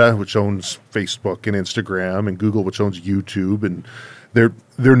 Meta, which owns Facebook and Instagram, and Google, which owns YouTube, and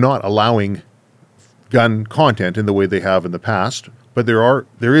they're not allowing gun content in the way they have in the past, but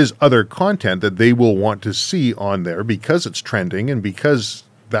there is other content that they will want to see on there because it's trending and because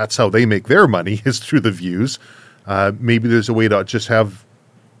that's how they make their money is through the views. Maybe there's a way to just have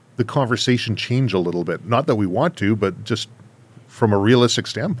the conversation change a little bit. Not that we want to, but just from a realistic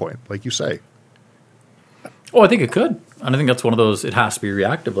standpoint, like you say. Oh, I think it could. And I think that's one of those, it has to be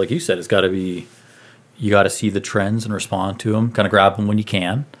reactive. Like you said, it's got to be, you got to see the trends and respond to them, kind of grab them when you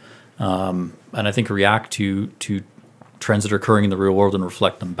can. And I think react to trends that are occurring in the real world and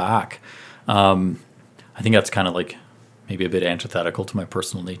reflect them back. I think that's kind of like maybe a bit antithetical to my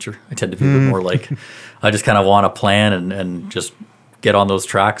personal nature. I tend to be a bit more like, I just kind of want to plan and just get on those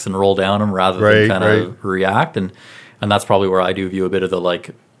tracks and roll down them rather than kind of react. And that's probably where I do view a bit of the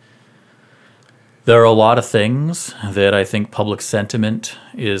like, there are a lot of things that I think public sentiment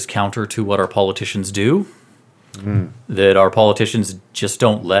is counter to what our politicians do, that our politicians just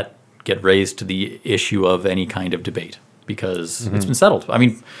don't let get raised to the issue of any kind of debate because it's been settled. I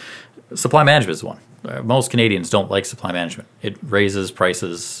mean, supply management is one. Most Canadians don't like supply management. It raises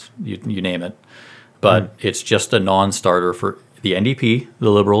prices, you name it. But it's just a non-starter for the NDP, the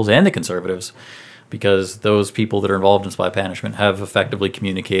Liberals, and the Conservatives. because those people that are involved in spy punishment have effectively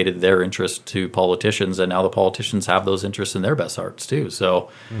communicated their interest to politicians, and now the politicians have those interests in their best hearts too. So,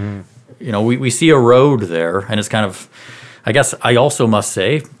 we see a road there, and it's kind of, I guess I also must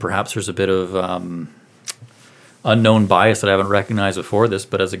say, perhaps there's a bit of unknown bias that I haven't recognized before this,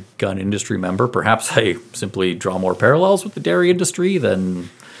 but as a gun industry member, perhaps I simply draw more parallels with the dairy industry than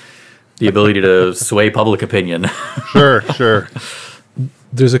the ability to sway public opinion. Sure.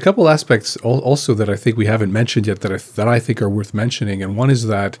 There's a couple aspects also that I think we haven't mentioned yet that I think are worth mentioning, and one is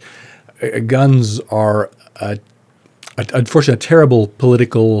that guns are unfortunately a terrible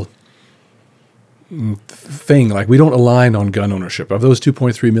political thing. Like, we don't align on gun ownership. Of those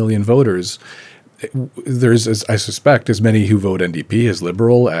 2.3 million voters, there's, as I suspect, as many who vote NDP, as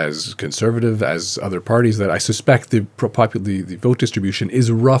Liberal, as Conservative, as other parties, that I suspect the vote distribution is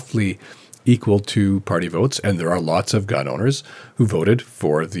roughly equal to party votes, and there are lots of gun owners who voted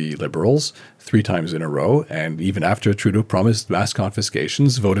for the Liberals 3 times in a row, and even after Trudeau promised mass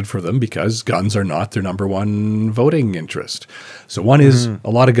confiscations, voted for them because guns are not their number one voting interest. So one is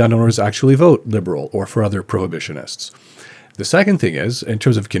a lot of gun owners actually vote Liberal or for other prohibitionists. The second thing is, in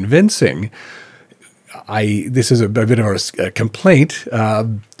terms of convincing, this is a bit of a complaint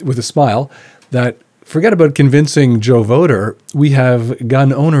with a smile, that forget about convincing Joe Voter. We have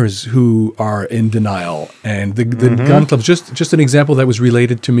gun owners who are in denial, and the gun clubs. Just an example that was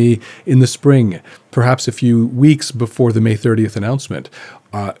related to me in the spring, perhaps a few weeks before the May 30th announcement.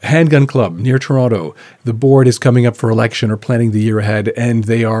 Handgun club near Toronto. The board is coming up for election or planning the year ahead, and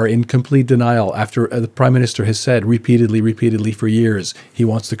they are in complete denial after the Prime Minister has said repeatedly for years he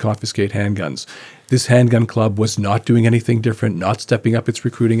wants to confiscate handguns. This handgun club was not doing anything different, not stepping up its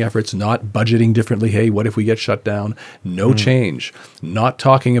recruiting efforts, not budgeting differently. Hey, what if we get shut down? No change. Not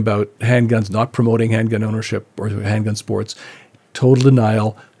talking about handguns, not promoting handgun ownership or handgun sports. Total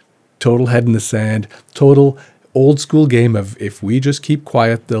denial, total head in the sand, total old school game of, if we just keep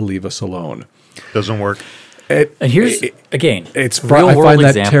quiet, they'll leave us alone. Doesn't work. And here's, again, I find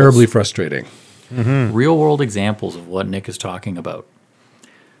that terribly frustrating. Real world examples of what Nick is talking about.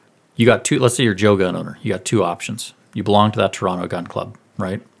 You got two, let's say you're Joe gun owner. You got 2 options. You belong to that Toronto gun club,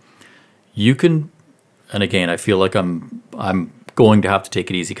 right? You can, and again, I feel like I'm going to have to take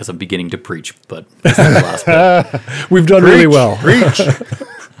it easy because I'm beginning to preach, but this is the last bit. We've done really well. Preach.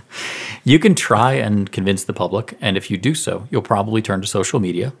 You can try and convince the public, and if you do so, you'll probably turn to social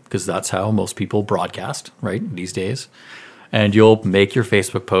media, because that's how most people broadcast, right, these days. And you'll make your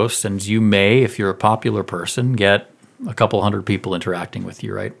Facebook posts, and you may, if you're a popular person, get a couple hundred people interacting with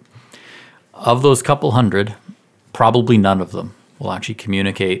you, right? Of those couple hundred, probably none of them will actually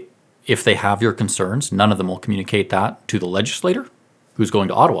communicate. If they have your concerns, none of them will communicate that to the legislator who's going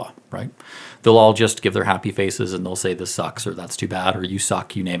to Ottawa, right? They'll all just give their happy faces and they'll say this sucks or that's too bad or you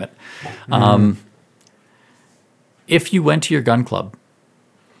suck, you name it. If you went to your gun club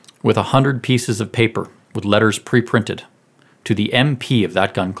with 100 pieces of paper with letters pre-printed to the MP of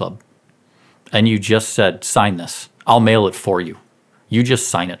that gun club and you just said, sign this, I'll mail it for you. You just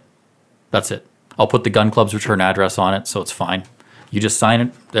sign it. That's it. I'll put the gun club's return address on it, so it's fine. You just sign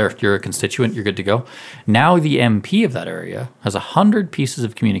it. There, you're a constituent. You're good to go. Now the MP of that area has 100 pieces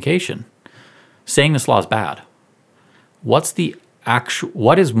of communication saying this law is bad. What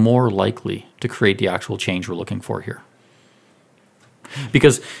is more likely to create the actual change we're looking for here?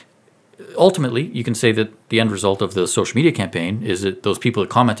 Because ultimately, you can say that the end result of the social media campaign is that those people that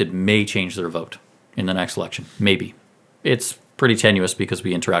commented may change their vote in the next election. Maybe. It's pretty tenuous because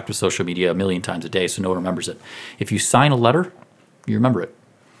we interact with social media a million times a day, so no one remembers it. If you sign a letter, you remember it.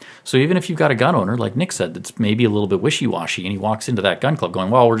 So even if you've got a gun owner, like Nick said, that's maybe a little bit wishy-washy, and he walks into that gun club going,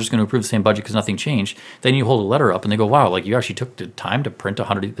 well, we're just going to approve the same budget because nothing changed. Then you hold a letter up and they go, wow, like you actually took the time to print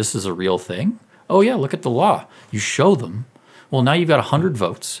 100. This is a real thing? Oh yeah, look at the law. You show them. Well, now you've got 100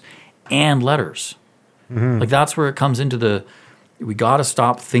 votes and letters. Like that's where it comes into we got to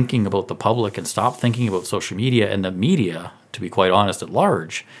stop thinking about the public and stop thinking about social media and the media, to be quite honest, at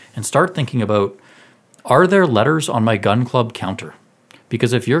large, and start thinking about, are there letters on my gun club counter?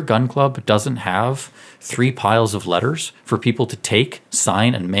 Because if your gun club doesn't have 3 piles of letters for people to take,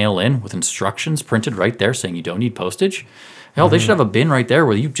 sign, and mail in with instructions printed right there saying you don't need postage, hell, they should have a bin right there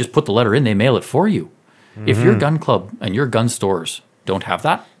where you just put the letter in, they mail it for you. If your gun club and your gun stores don't have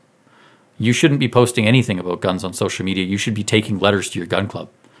that, you shouldn't be posting anything about guns on social media. You should be taking letters to your gun club,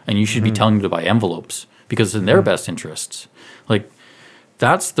 and you should be telling them to buy envelopes because it's in their best interests. Like,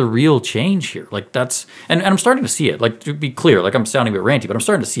 that's the real change here. Like, that's, and I'm starting to see it. Like, to be clear, like I'm sounding a bit ranty, but I'm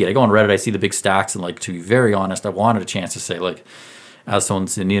starting to see it. I go on Reddit, I see the big stacks, and like, to be very honest, I wanted a chance to say, like, as someone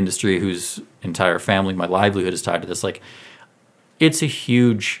in the industry whose entire family, my livelihood is tied to this, like, it's a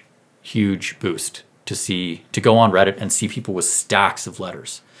huge huge boost to go on Reddit and see people with stacks of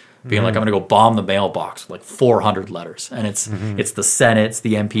letters being like, I'm going to go bomb the mailbox with like 400 letters. And it's the Senate, it's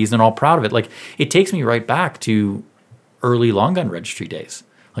the MPs, and they're all proud of it. Like, it takes me right back to early long gun registry days,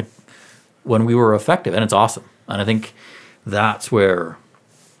 like when we were effective, and it's awesome. And I think that's where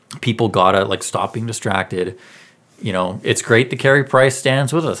people gotta like stop being distracted. You know, it's great the Carey Price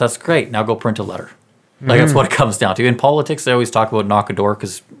stands with us. That's great. Now go print a letter. Like, that's what it comes down to. In politics, they always talk about knock a door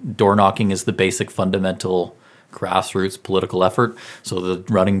because door knocking is the basic fundamental grassroots political effort. So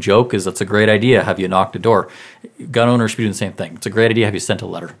the running joke is, that's a great idea. Have you knocked a door? Gun owners should be doing the same thing. It's a great idea. Have you sent a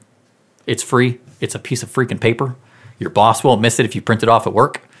letter? It's free. It's a piece of freaking paper. Your boss won't miss it if you print it off at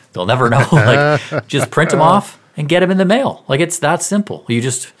work. They'll never know. Like, just print them off and get them in the mail. Like, it's that simple.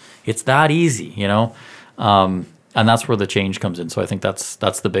 It's that easy, you know? And that's where the change comes in. So I think that's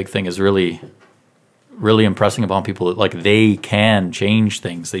the big thing, is really impressing upon people that, like, they can change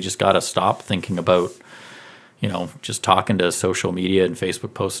things. They just got to stop thinking about, you know, just talking to social media and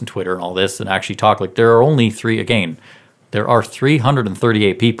Facebook posts and Twitter and all this, and actually talk. Like, there are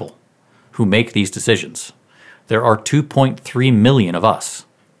 338 people who make these decisions. There are 2.3 million of us.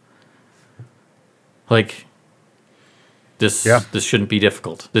 Like, this shouldn't be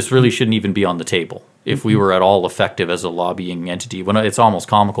difficult. This really shouldn't even be on the table. If we were at all effective as a lobbying entity, when it's almost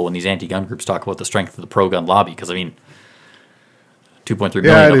comical when these anti-gun groups talk about the strength of the pro-gun lobby, because, I mean, 2.3 million of us.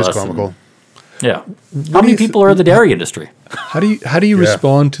 Yeah, it is comical. How many people are in the dairy industry? How do you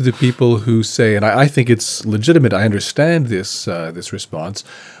respond to the people who say, and I think it's legitimate, I understand this response,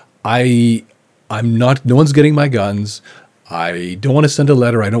 I'm not, no one's getting my guns, I don't want to send a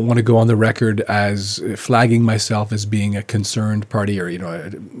letter, I don't want to go on the record as flagging myself as being a concerned party, or, you know,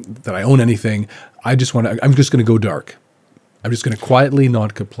 that I own anything, I'm just going to go dark. I'm just going to quietly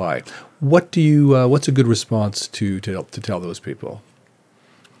not comply. What's a good response to tell those people?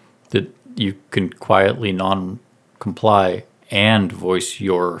 That you can quietly non-comply and voice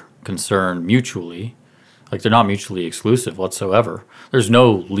your concern mutually. Like, they're not mutually exclusive whatsoever. There's no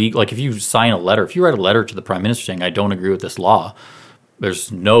legal, like, if you sign a letter, if you write a letter to the Prime Minister saying, I don't agree with this law,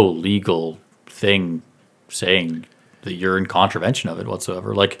 there's no legal thing saying that you're in contravention of it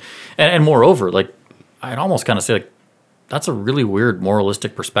whatsoever. Like, and moreover, like, I'd almost kind of say, like, that's a really weird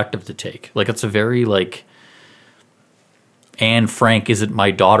moralistic perspective to take. Like, it's a very, like, Anne Frank isn't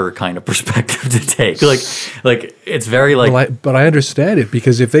my daughter kind of perspective to take. Like it's very like. But I understand it,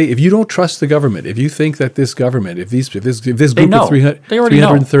 because if you don't trust the government, if you think that this government, if this group of 300, they already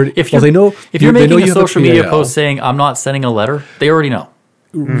 330, know. If you're making a social media post saying I'm not sending a letter, they already know.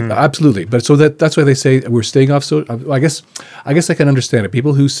 Absolutely, but so that's why they say we're staying off. So I guess I can understand it.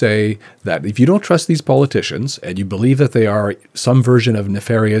 People who say that if you don't trust these politicians and you believe that they are some version of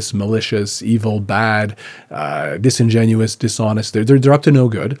nefarious, malicious, evil, bad, disingenuous, dishonest, they're up to no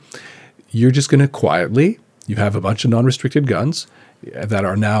good. You're just going to quietly. You have a bunch of non-restricted guns that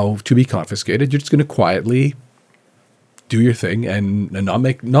are now to be confiscated. You're just going to quietly do your thing and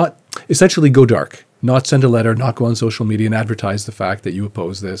not essentially go dark. Not send a letter, not go on social media and advertise the fact that you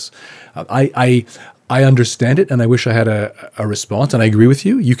oppose this. I understand it, and I wish I had a response. And I agree with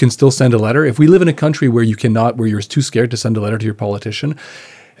you. You can still send a letter. If we live in a country where where you're too scared to send a letter to your politician,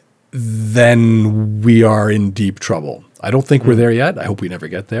 then we are in deep trouble. I don't think we're there yet. I hope we never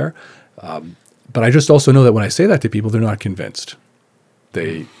get there. But I just also know that when I say that to people, they're not convinced.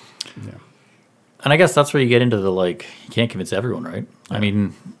 And I guess that's where you get into the, like, you can't convince everyone, right? I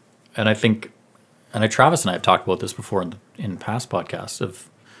mean, and I think. And Travis and I have talked about this before in past podcasts of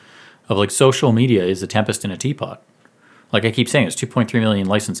like, social media is a tempest in a teapot. Like I keep saying, there's 2.3 million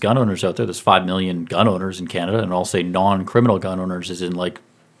licensed gun owners out there. There's 5 million gun owners in Canada, and I'll say non-criminal gun owners is in like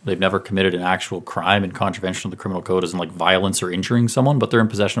they've never committed an actual crime in contravention of the criminal code, as in like violence or injuring someone, but they're in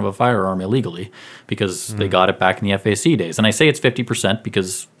possession of a firearm illegally because they got it back in the FAC days. And I say it's 50%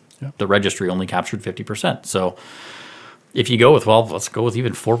 because the registry only captured 50%. So if you go with, well, let's go with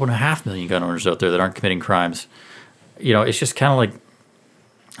even 4.5 million gun owners out there that aren't committing crimes. You know, it's just kind of like,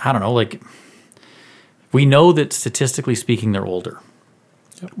 I don't know, like, we know that statistically speaking, they're older.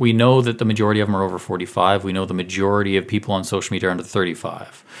 Yep. We know that the majority of them are over 45. We know the majority of people on social media are under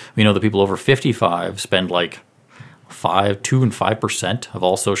 35. We know that people over 55 spend like 2 and 5% of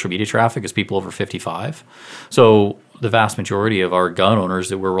all social media traffic is people over 55. So the vast majority of our gun owners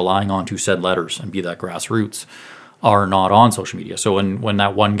that we're relying on to send letters and be that grassroots are not on social media. So when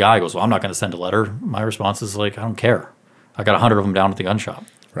that one guy goes, well, I'm not going to send a letter, my response is like, I don't care. I got 100 of them down at the gun shop.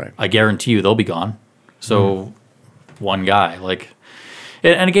 Right. I guarantee you they'll be gone. So one guy, like,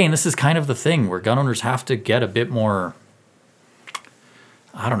 and again, this is kind of the thing where gun owners have to get a bit more,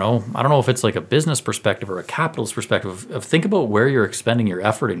 I don't know if it's like a business perspective or a capitalist perspective of think about where you're expending your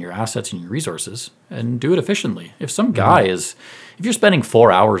effort and your assets and your resources and do it efficiently. If some guy if you're spending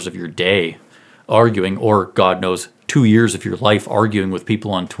 4 hours of your day arguing, or God knows 2 years of your life arguing with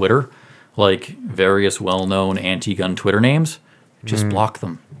people on Twitter, like various well-known anti-gun Twitter names, just block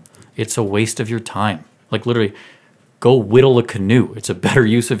them. It's a waste of your time. Like literally, go whittle a canoe. It's a better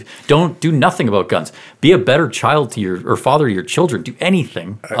use of. Don't do nothing about guns. Be a better child to your or father to your children. Do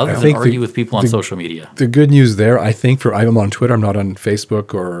anything other than argue with people on social media. The good news there, I think, I'm on Twitter. I'm not on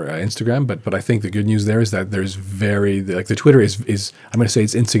Facebook or Instagram, but I think the good news there is that there's the Twitter is I'm going to say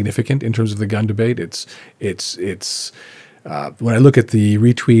it's insignificant in terms of the gun debate. It's when I look at the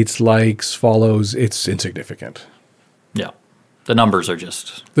retweets, likes, follows, it's insignificant. Yeah. The numbers are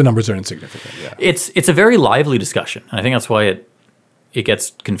insignificant. Yeah, it's a very lively discussion, and I think that's why it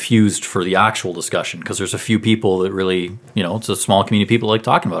gets confused for the actual discussion, because there's a few people that really, it's a small community of people like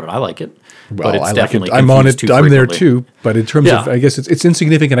talking about it. I like it, well, but it's definitely I'm on it. Too I'm there frequently. too. But in terms of, I guess it's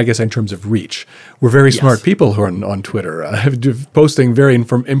insignificant. I guess in terms of reach, we're very smart people who are on Twitter, posting very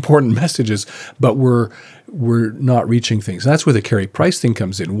important messages, but we're not reaching things. And that's where the Carey Price thing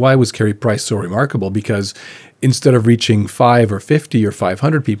comes in. Why was Carey Price so remarkable? Because instead of reaching 5 or 50 or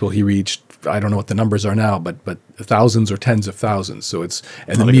 500 people, he reached, I don't know what the numbers are now, but thousands or tens of thousands. So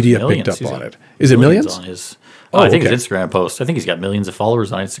the media picked up on it. Is it millions? On his, I think his Instagram post. I think he's got millions of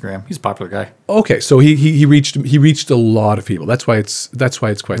followers on Instagram. He's a popular guy. Okay, so he reached a lot of people. That's why it's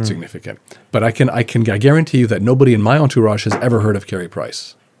quite significant. But I guarantee you that nobody in my entourage has ever heard of Carey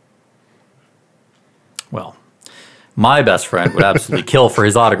Price. Well, my best friend would absolutely kill for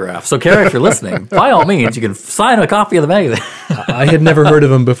his autograph. So, Carey, if you're listening, by all means, you can sign a copy of the magazine. I had never heard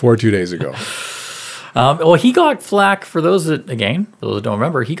of him before 2 days ago. Well, he got flack for those that don't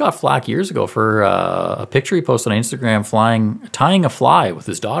remember. He got flack years ago for a picture he posted on Instagram tying a fly with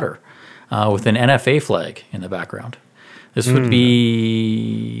his daughter with an NFA flag in the background. This would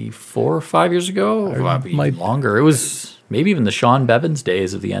be 4 or 5 years ago. Might be longer. It was maybe even the Sean Bevins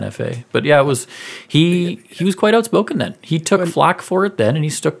days of the NFA. But yeah, it was. He was quite outspoken then. He took flack for it then, and he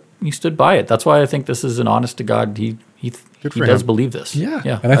stood by it. That's why I think this is an honest to God. He does believe this.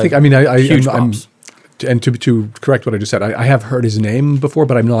 Yeah. And I think huge props. And to correct what I just said, I have heard his name before,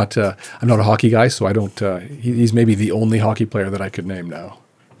 but I'm not a hockey guy, so I don't. He's maybe the only hockey player that I could name now.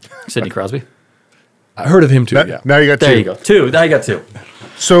 Sidney Crosby. I heard of him too. Yeah. Now you got two. There you go. Two. Now you got two.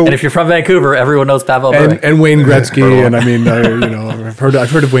 So, and if you're from Vancouver, everyone knows Pavel Bure. And Wayne Gretzky, and I mean, I've heard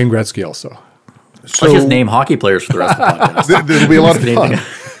of Wayne Gretzky also. So let's just name hockey players for the rest of the podcast. There'll be a lot of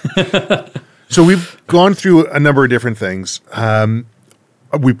fun. So we've gone through a number of different things.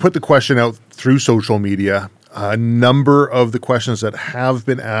 We put the question out through social media. A number of the questions that have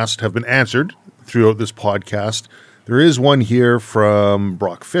been asked have been answered throughout this podcast. There is one here from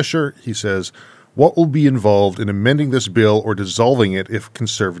Brock Fisher. He says, what will be involved in amending this bill or dissolving it if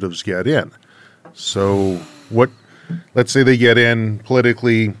conservatives get in? So let's say they get in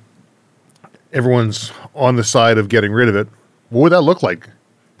politically, everyone's on the side of getting rid of it. What would that look like?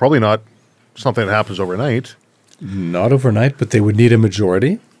 Probably not something that happens overnight. Not overnight, but they would need a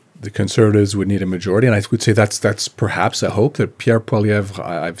majority. The Conservatives would need a majority, and I would say that's perhaps a hope that Pierre Poilievre.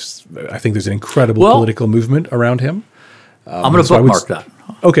 I think there's an incredible political movement around him. I'm going to bookmark that.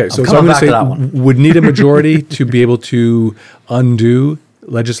 Okay, so I'm going to say would need a majority to be able to undo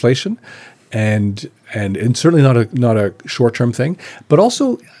legislation, and certainly not a short-term thing. But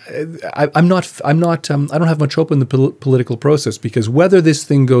also, I don't have much hope in the political process, because whether this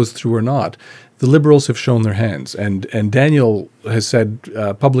thing goes through or not, the Liberals have shown their hands, and Daniel has said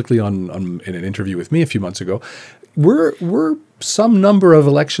publicly in an interview with me a few months ago, we're some number of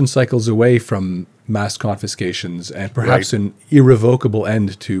election cycles away from mass confiscations and perhaps an irrevocable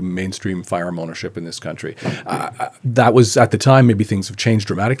end to mainstream firearm ownership in this country. That was at the time. Maybe things have changed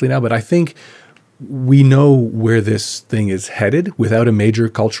dramatically now, but I think we know where this thing is headed without a major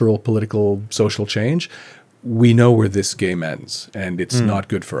cultural, political, social change. We know where this game ends, and it's not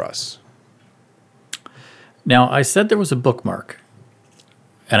good for us. Now, I said there was a bookmark,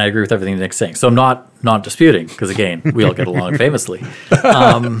 and I agree with everything Nick's saying. So I'm not disputing, because again, we all get along famously.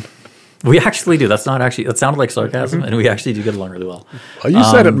 We actually do. That sounded like sarcasm, and we actually do get along really well. Oh, you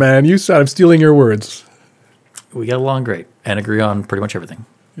said it, man. You said I'm stealing your words. We get along great and agree on pretty much everything.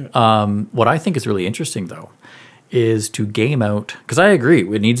 Yeah. What I think is really interesting, though, is to game out, because I agree,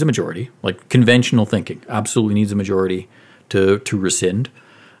 it needs a majority, like conventional thinking, absolutely needs a majority to rescind.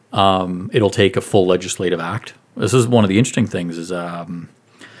 It'll take a full legislative act. This is one of the interesting things is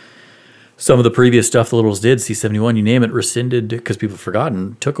some of the previous stuff the Liberals did, C-21, you name it, rescinded, because people have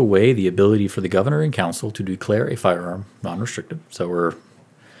forgotten, took away the ability for the governor and council to declare a firearm non-restricted. So we're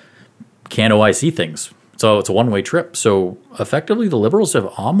can't OIC things. So it's a one-way trip. So effectively, the Liberals have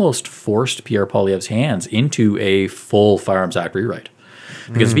almost forced Pierre Poilievre's hands into a full Firearms Act rewrite.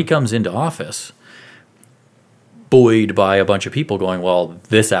 Because if he comes into office buoyed by a bunch of people going, well,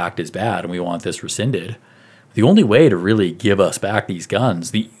 this act is bad and we want this rescinded, the only way to really give us back these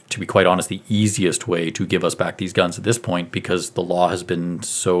guns, to be quite honest, the easiest way to give us back these guns at this point, because the law has been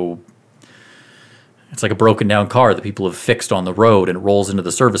so... It's like a broken down car that people have fixed on the road, and it rolls into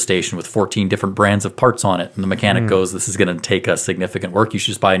the service station with 14 different brands of parts on it. And the mechanic goes, this is going to take us significant work. You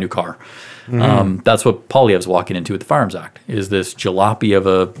should just buy a new car. That's what Poilievre's walking into with the Firearms Act, is this jalopy of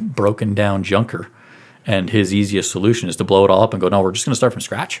a broken down junker. And his easiest solution is to blow it all up and go, no, we're just going to start from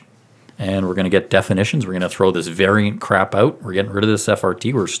scratch. And we're going to get definitions. We're going to throw this variant crap out. We're getting rid of this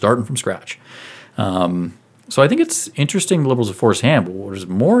FRT. We're starting from scratch. So I think it's interesting the Liberals have forced hand. But what is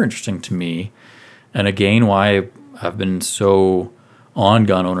more interesting to me, and again, why I've been so on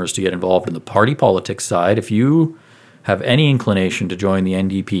gun owners to get involved in the party politics side, if you have any inclination to join the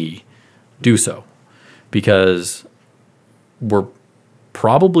NDP, do so. Because we're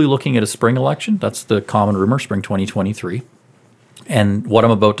probably looking at a spring election. That's the common rumor, spring 2023. And what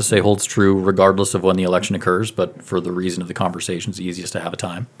I'm about to say holds true regardless of when the election occurs, but for the reason of the conversation, it's easiest to have a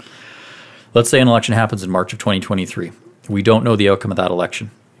time. Let's say an election happens in March of 2023. We don't know the outcome of that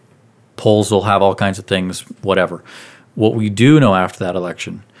election. Polls will have all kinds of things, whatever. What we do know after that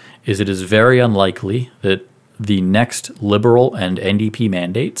election is it is very unlikely that the next Liberal and NDP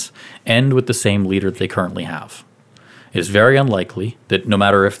mandates end with the same leader that they currently have. It is very unlikely that no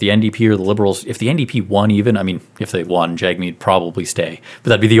matter if the NDP or the Liberals, if the NDP won even, I mean, if they won, Jagmeet would probably stay, but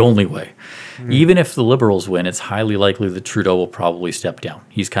that'd be the only way. Even if the Liberals win, it's highly likely that Trudeau will probably step down.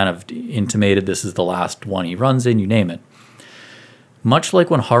 He's kind of intimated this is the last one he runs in, you name it. Much like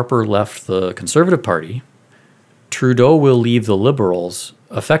when Harper left the Conservative Party, Trudeau will leave the Liberals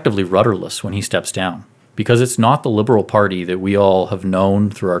effectively rudderless when he steps down. Because it's not the Liberal Party that we all have known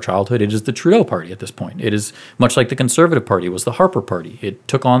through our childhood. It is the Trudeau Party at this point. It is much like the Conservative Party was the Harper Party. It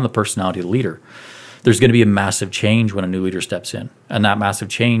took on the personality of the leader. There's going to be a massive change when a new leader steps in. And that massive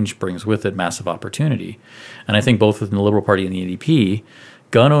change brings with it massive opportunity. And I think both within the Liberal Party and the NDP,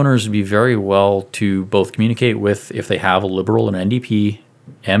 gun owners would be very well to both communicate with, if they have a Liberal and NDP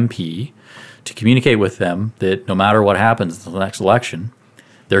MP, to communicate with them that no matter what happens in the next election,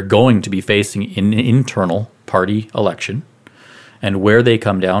 they're going to be facing an internal party election. And where they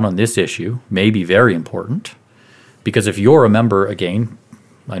come down on this issue may be very important. Because if you're a member, again,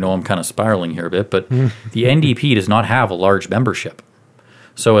 I know I'm kind of spiraling here a bit, but the NDP does not have a large membership.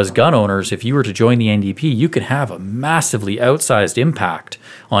 So as gun owners, if you were to join the NDP, you could have a massively outsized impact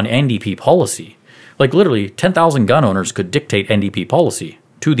on NDP policy. Like literally 10,000 gun owners could dictate NDP policy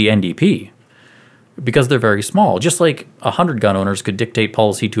to the NDP because they're very small. Just like 100 gun owners could dictate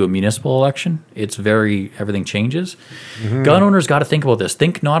policy to a municipal election. Everything changes. Gun owners got to think about this.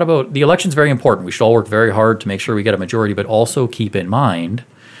 Think not about, the election's very important. We should all work very hard to make sure we get a majority, but also keep in mind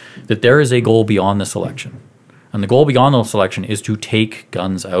that there is a goal beyond this election. And the goal beyond this election is to take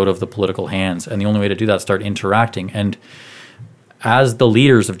guns out of the political hands. And the only way to do that is start interacting. And as the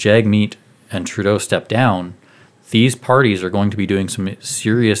leaders of Jagmeet and Trudeau step down, these parties are going to be doing some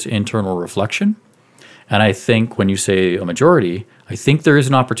serious internal reflection. And I think when you say a majority, I think there is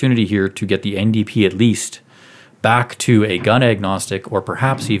an opportunity here to get the NDP at least back to a gun agnostic or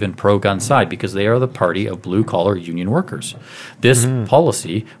perhaps even pro-gun side, because they are the party of blue-collar union workers. This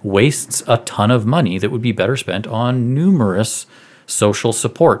policy wastes a ton of money that would be better spent on numerous social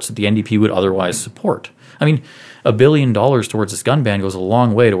supports that the NDP would otherwise support. I mean, $1 billion towards this gun ban goes a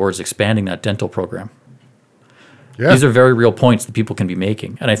long way towards expanding that dental program. Yeah. These are very real points that people can be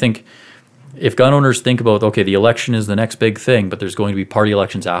making. And I think if gun owners think about, okay, the election is the next big thing, but there's going to be party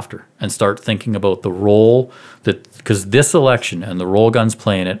elections after, and start thinking about the role that, because this election and the role guns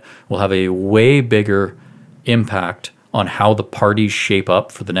play in it will have a way bigger impact on how the parties shape up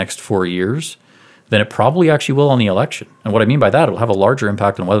for the next 4 years than it probably actually will on the election. And what I mean by that, it'll have a larger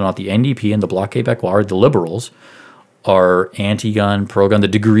impact on whether or not the NDP and the Bloc Québécois, the Liberals, are anti-gun, pro-gun, the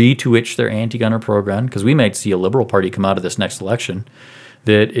degree to which they're anti-gun or pro-gun, because we might see a Liberal Party come out of this next election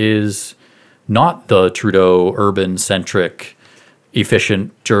that is not the Trudeau urban-centric,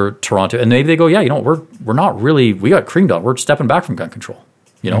 efficient Toronto. And maybe they go, yeah, we're not really, we got creamed on. We're stepping back from gun control.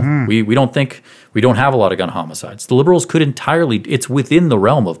 We don't think, we don't have a lot of gun homicides. The Liberals could entirely, it's within the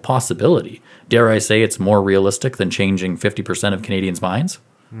realm of possibility. Dare I say it's more realistic than changing 50% of Canadians' minds?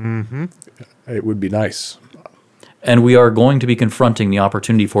 It would be nice. And we are going to be confronting the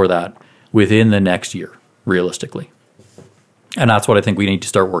opportunity for that within the next year, realistically. And that's what I think we need to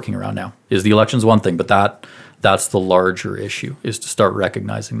start working around now. Is the election's one thing, but that's the larger issue, is to start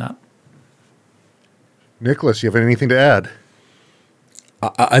recognizing that. Nicholas, you have anything to add?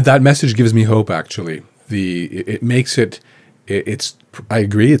 That message gives me hope. Actually, it makes it. It's. I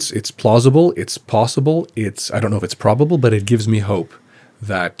agree. It's plausible. It's possible. I don't know if it's probable, but it gives me hope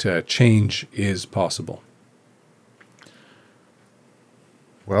that change is possible.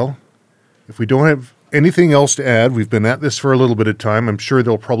 Well, if we don't have anything else to add, we've been at this for a little bit of time. I'm sure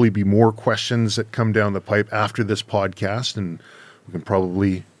there'll probably be more questions that come down the pipe after this podcast, and we can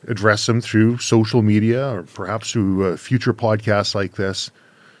probably address them through social media or perhaps through future podcasts like this.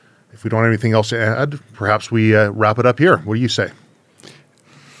 If we don't have anything else to add, perhaps we wrap it up here. What do you say?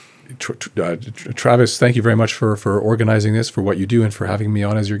 Travis, thank you very much for organizing this, for what you do, and for having me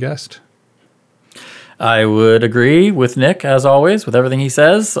on as your guest. I would agree with Nick, as always, with everything he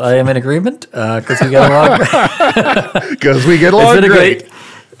says. I am in agreement because we get along. Because we get along great.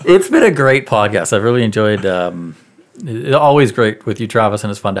 It's been a great podcast. I've really enjoyed. It's always great with you, Travis, and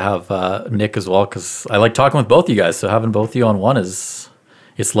it's fun to have Nick as well because I like talking with both you guys. So having both of you on one it's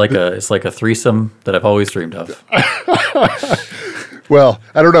like a threesome that I've always dreamed of. Well,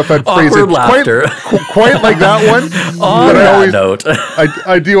 I don't know if I'd phrase it quite like that one. On that note.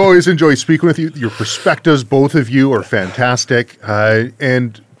 I do always enjoy speaking with you. Your perspectives, both of you, are fantastic.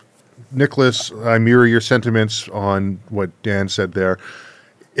 And Nicholas, I mirror your sentiments on what Dan said there.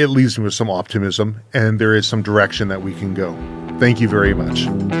 It leaves me with some optimism, and there is some direction that we can go. Thank you very much.